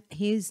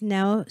 He's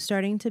now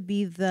starting to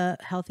be the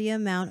healthy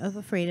amount of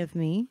afraid of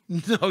me.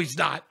 No, he's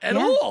not at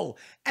all.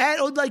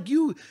 Like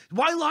you,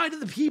 why lie to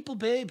the people,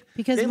 babe?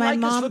 Because they my like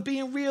mom, us for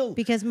being real.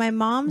 Because my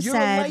mom You're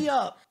said, a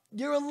layup.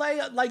 You're a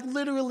layup. Like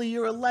literally,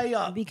 you're a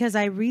layup. Because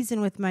I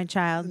reason with my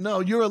child. No,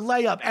 you're a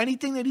layup.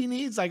 Anything that he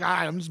needs, like,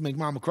 I'm just make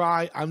mama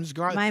cry. I'm just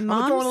crying. My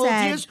mom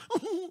said,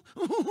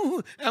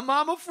 and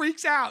mama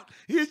freaks out.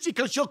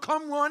 Because she'll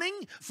come running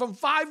from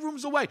 5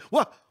 rooms away.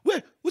 What?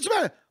 What's the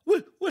matter?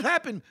 What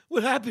happened?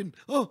 What happened?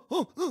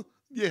 Oh,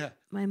 yeah.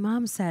 My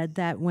mom said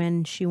that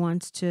when she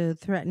wants to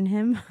threaten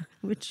him,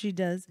 which she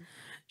does,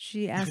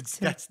 she asks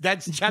him.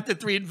 That's chapter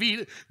 3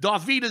 in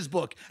Darth Vida's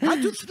book. How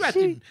to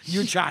threaten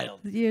your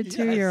child. Your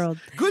 2-year-old.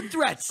 Good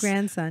threats.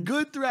 Grandson.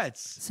 Good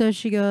threats. So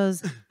she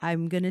goes,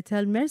 I'm going to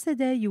tell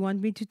Mercedes, you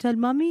want me to tell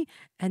mommy?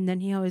 And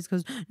then he always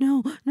goes,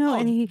 no.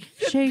 And he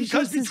shakes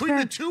because his between the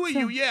hand. two of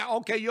you,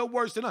 okay, you're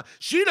worse than us.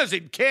 She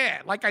doesn't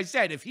care. Like I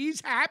said, if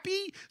he's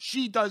happy,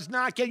 she does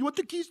not care. You want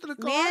the keys to the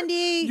car?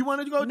 Mandy. You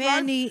want to go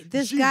Mandy, drive?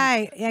 this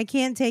guy, I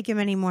can't take him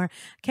anymore.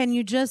 Can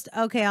you just,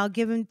 okay, I'll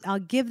give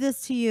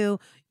this to you.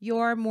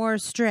 You're more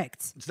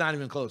strict. It's not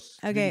even close.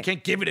 Okay. You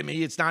can't give it to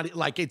me. It's not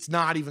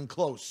even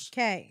close.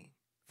 Okay,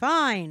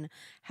 fine.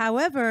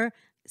 However,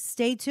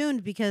 stay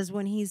tuned because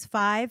when he's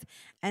 5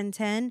 and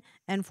 10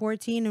 and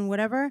 14 and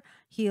whatever,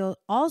 he'll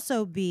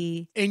also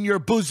be in your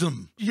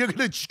bosom. You're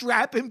gonna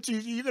strap him to.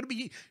 You're gonna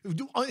be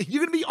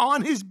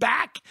on his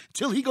back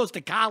till he goes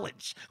to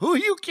college. Who are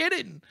you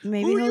kidding?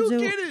 Maybe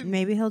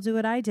he'll do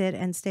what I did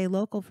and stay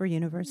local for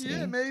university.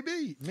 Yeah,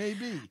 maybe.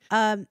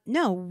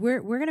 No,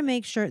 we're gonna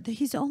make sure that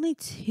he's only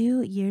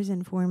 2 years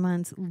and 4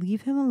 months.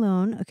 Leave him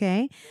alone,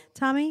 okay,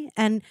 Tommy?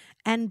 And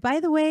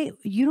by the way,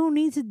 you don't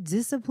need to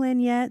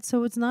discipline yet,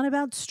 so it's not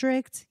about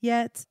strict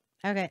yet.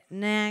 Okay,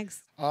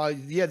 next.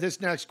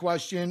 This next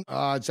question,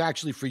 it's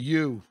actually for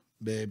you,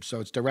 babe. So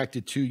it's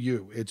directed to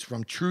you. It's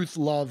from Truth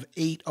Love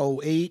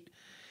 808.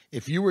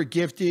 If you were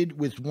gifted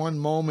with one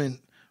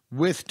moment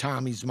with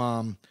Tommy's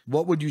mom,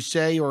 what would you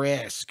say or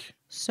ask?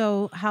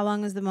 So how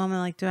long is the moment?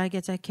 Like, do I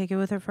get to kick it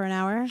with her for an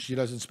hour? She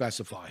doesn't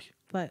specify.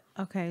 But,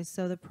 okay,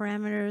 so the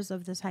parameters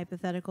of this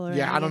hypothetical are...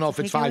 Yeah, I don't know if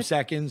it's 5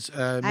 seconds.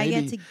 Maybe I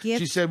get to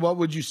gift... She said, what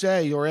would you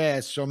say or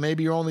ask? So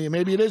maybe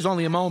it is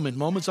only a moment.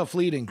 Moments are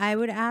fleeting. I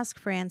would ask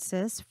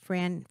Frances,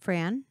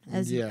 Fran,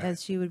 as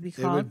she would be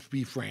called. It would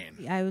be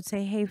Fran. I would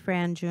say, hey,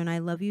 Fran, June, I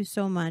love you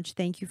so much.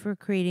 Thank you for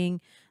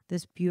creating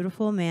this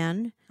beautiful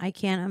man. I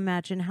can't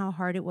imagine how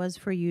hard it was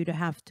for you to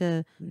have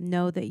to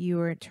know that you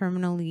were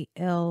terminally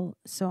ill.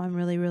 So I'm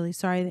really, really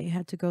sorry that you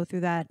had to go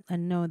through that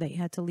and know that you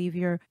had to leave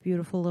your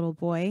beautiful little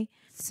boy.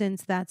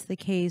 Since that's the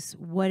case,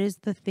 what is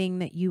the thing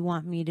that you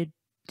want me to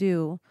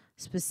do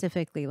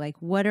specifically? Like,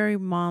 what are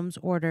mom's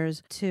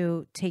orders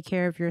to take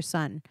care of your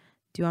son?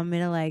 Do you want me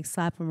to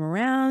slap him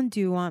around? Do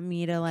you want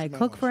me to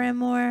cook for him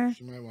more?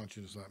 She might want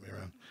you to slap me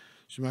around.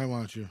 She might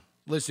want you.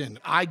 Listen,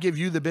 I give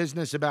you the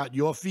business about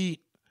your feet.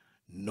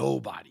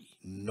 Nobody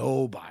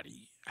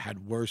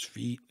had worse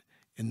feet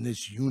in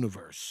this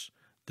universe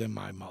than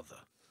my mother.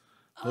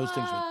 Those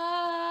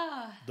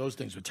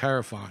things were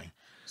terrifying.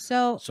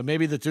 So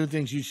maybe the 2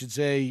 things you should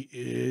say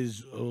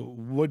is,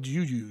 what do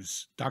you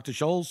use? Dr.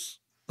 Scholl's?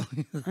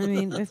 I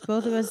mean, if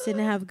both of us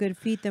didn't have good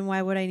feet, then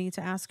why would I need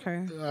to ask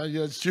her?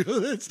 Yeah, that's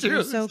true. That's true.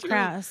 You're so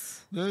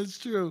crass. That's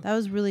true. That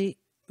was really,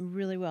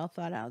 really well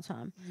thought out,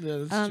 Tom.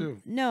 Yeah, that's true.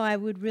 No, I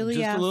would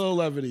really ask. Just a little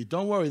levity.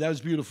 Don't worry. That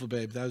was beautiful,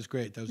 babe. That was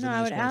great. That was a nice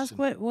I would question.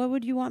 ask, what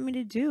would you want me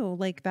to do?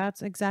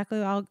 That's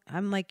exactly I'm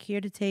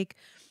here to take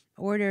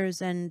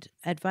orders and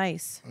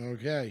advice.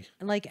 Okay.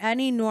 Like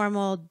any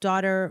normal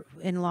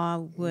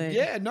daughter-in-law would.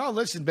 Yeah, no,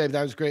 listen, babe.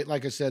 That was great.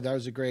 Like I said, that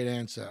was a great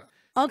answer.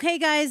 Okay,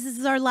 guys, this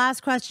is our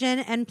last question.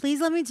 And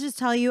please let me just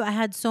tell you, I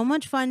had so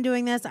much fun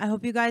doing this. I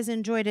hope you guys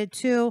enjoyed it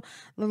too.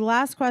 The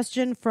last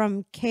question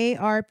from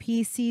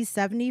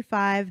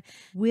KRPC75.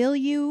 Will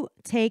you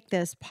take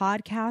this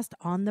podcast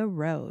on the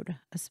road,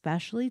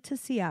 especially to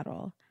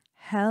Seattle?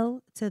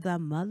 Hell to the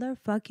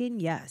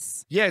motherfucking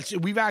yes. Yes,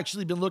 we've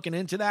actually been looking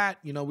into that.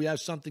 We have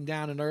something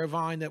down in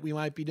Irvine that we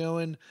might be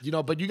doing,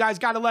 but you guys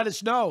got to let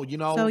us know,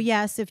 So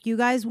yes, if you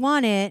guys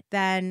want it,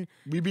 then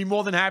we'd be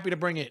more than happy to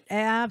bring it.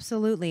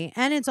 Absolutely.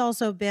 And it's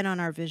also been on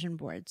our vision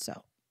board.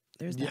 So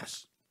there's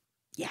that.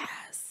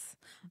 Yes.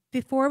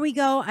 Before we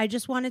go, I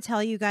just want to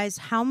tell you guys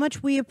how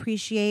much we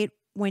appreciate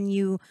when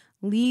you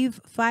leave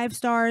 5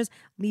 stars,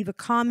 leave a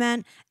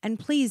comment, and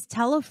please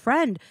tell a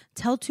friend,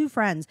 tell 2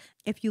 friends.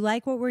 If you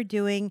like what we're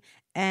doing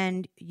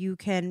and you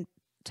can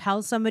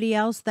tell somebody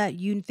else that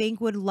you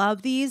think would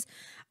love these.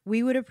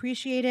 We would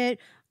appreciate it.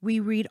 We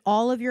read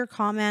all of your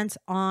comments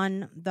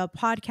on the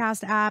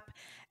podcast app.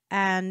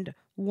 And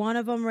one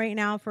of them right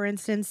now, for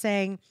instance,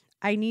 saying,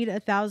 I need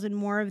 1,000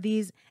 more of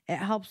these. It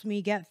helps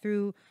me get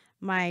through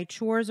my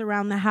chores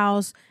around the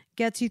house,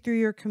 gets you through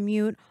your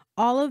commute.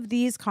 All of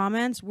these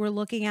comments, we're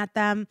looking at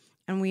them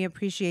and we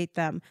appreciate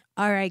them.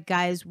 All right,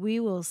 guys, we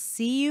will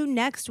see you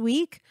next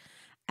week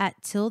at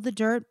Till the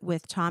Dirt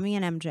with Tommy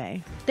and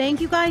MJ.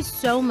 Thank you guys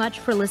so much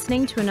for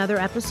listening to another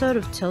episode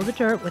of Till the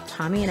Dirt with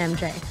Tommy and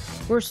MJ.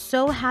 We're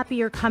so happy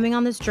you're coming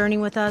on this journey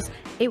with us.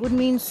 It would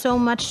mean so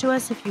much to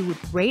us if you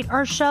would rate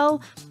our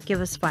show,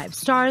 give us 5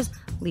 stars,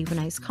 leave a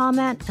nice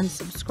comment, and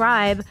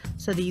subscribe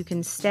so that you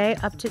can stay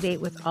up to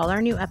date with all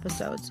our new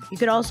episodes. You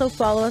could also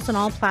follow us on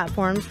all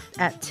platforms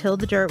at Till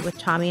the Dirt with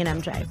Tommy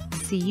and MJ.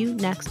 See you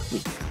next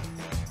week.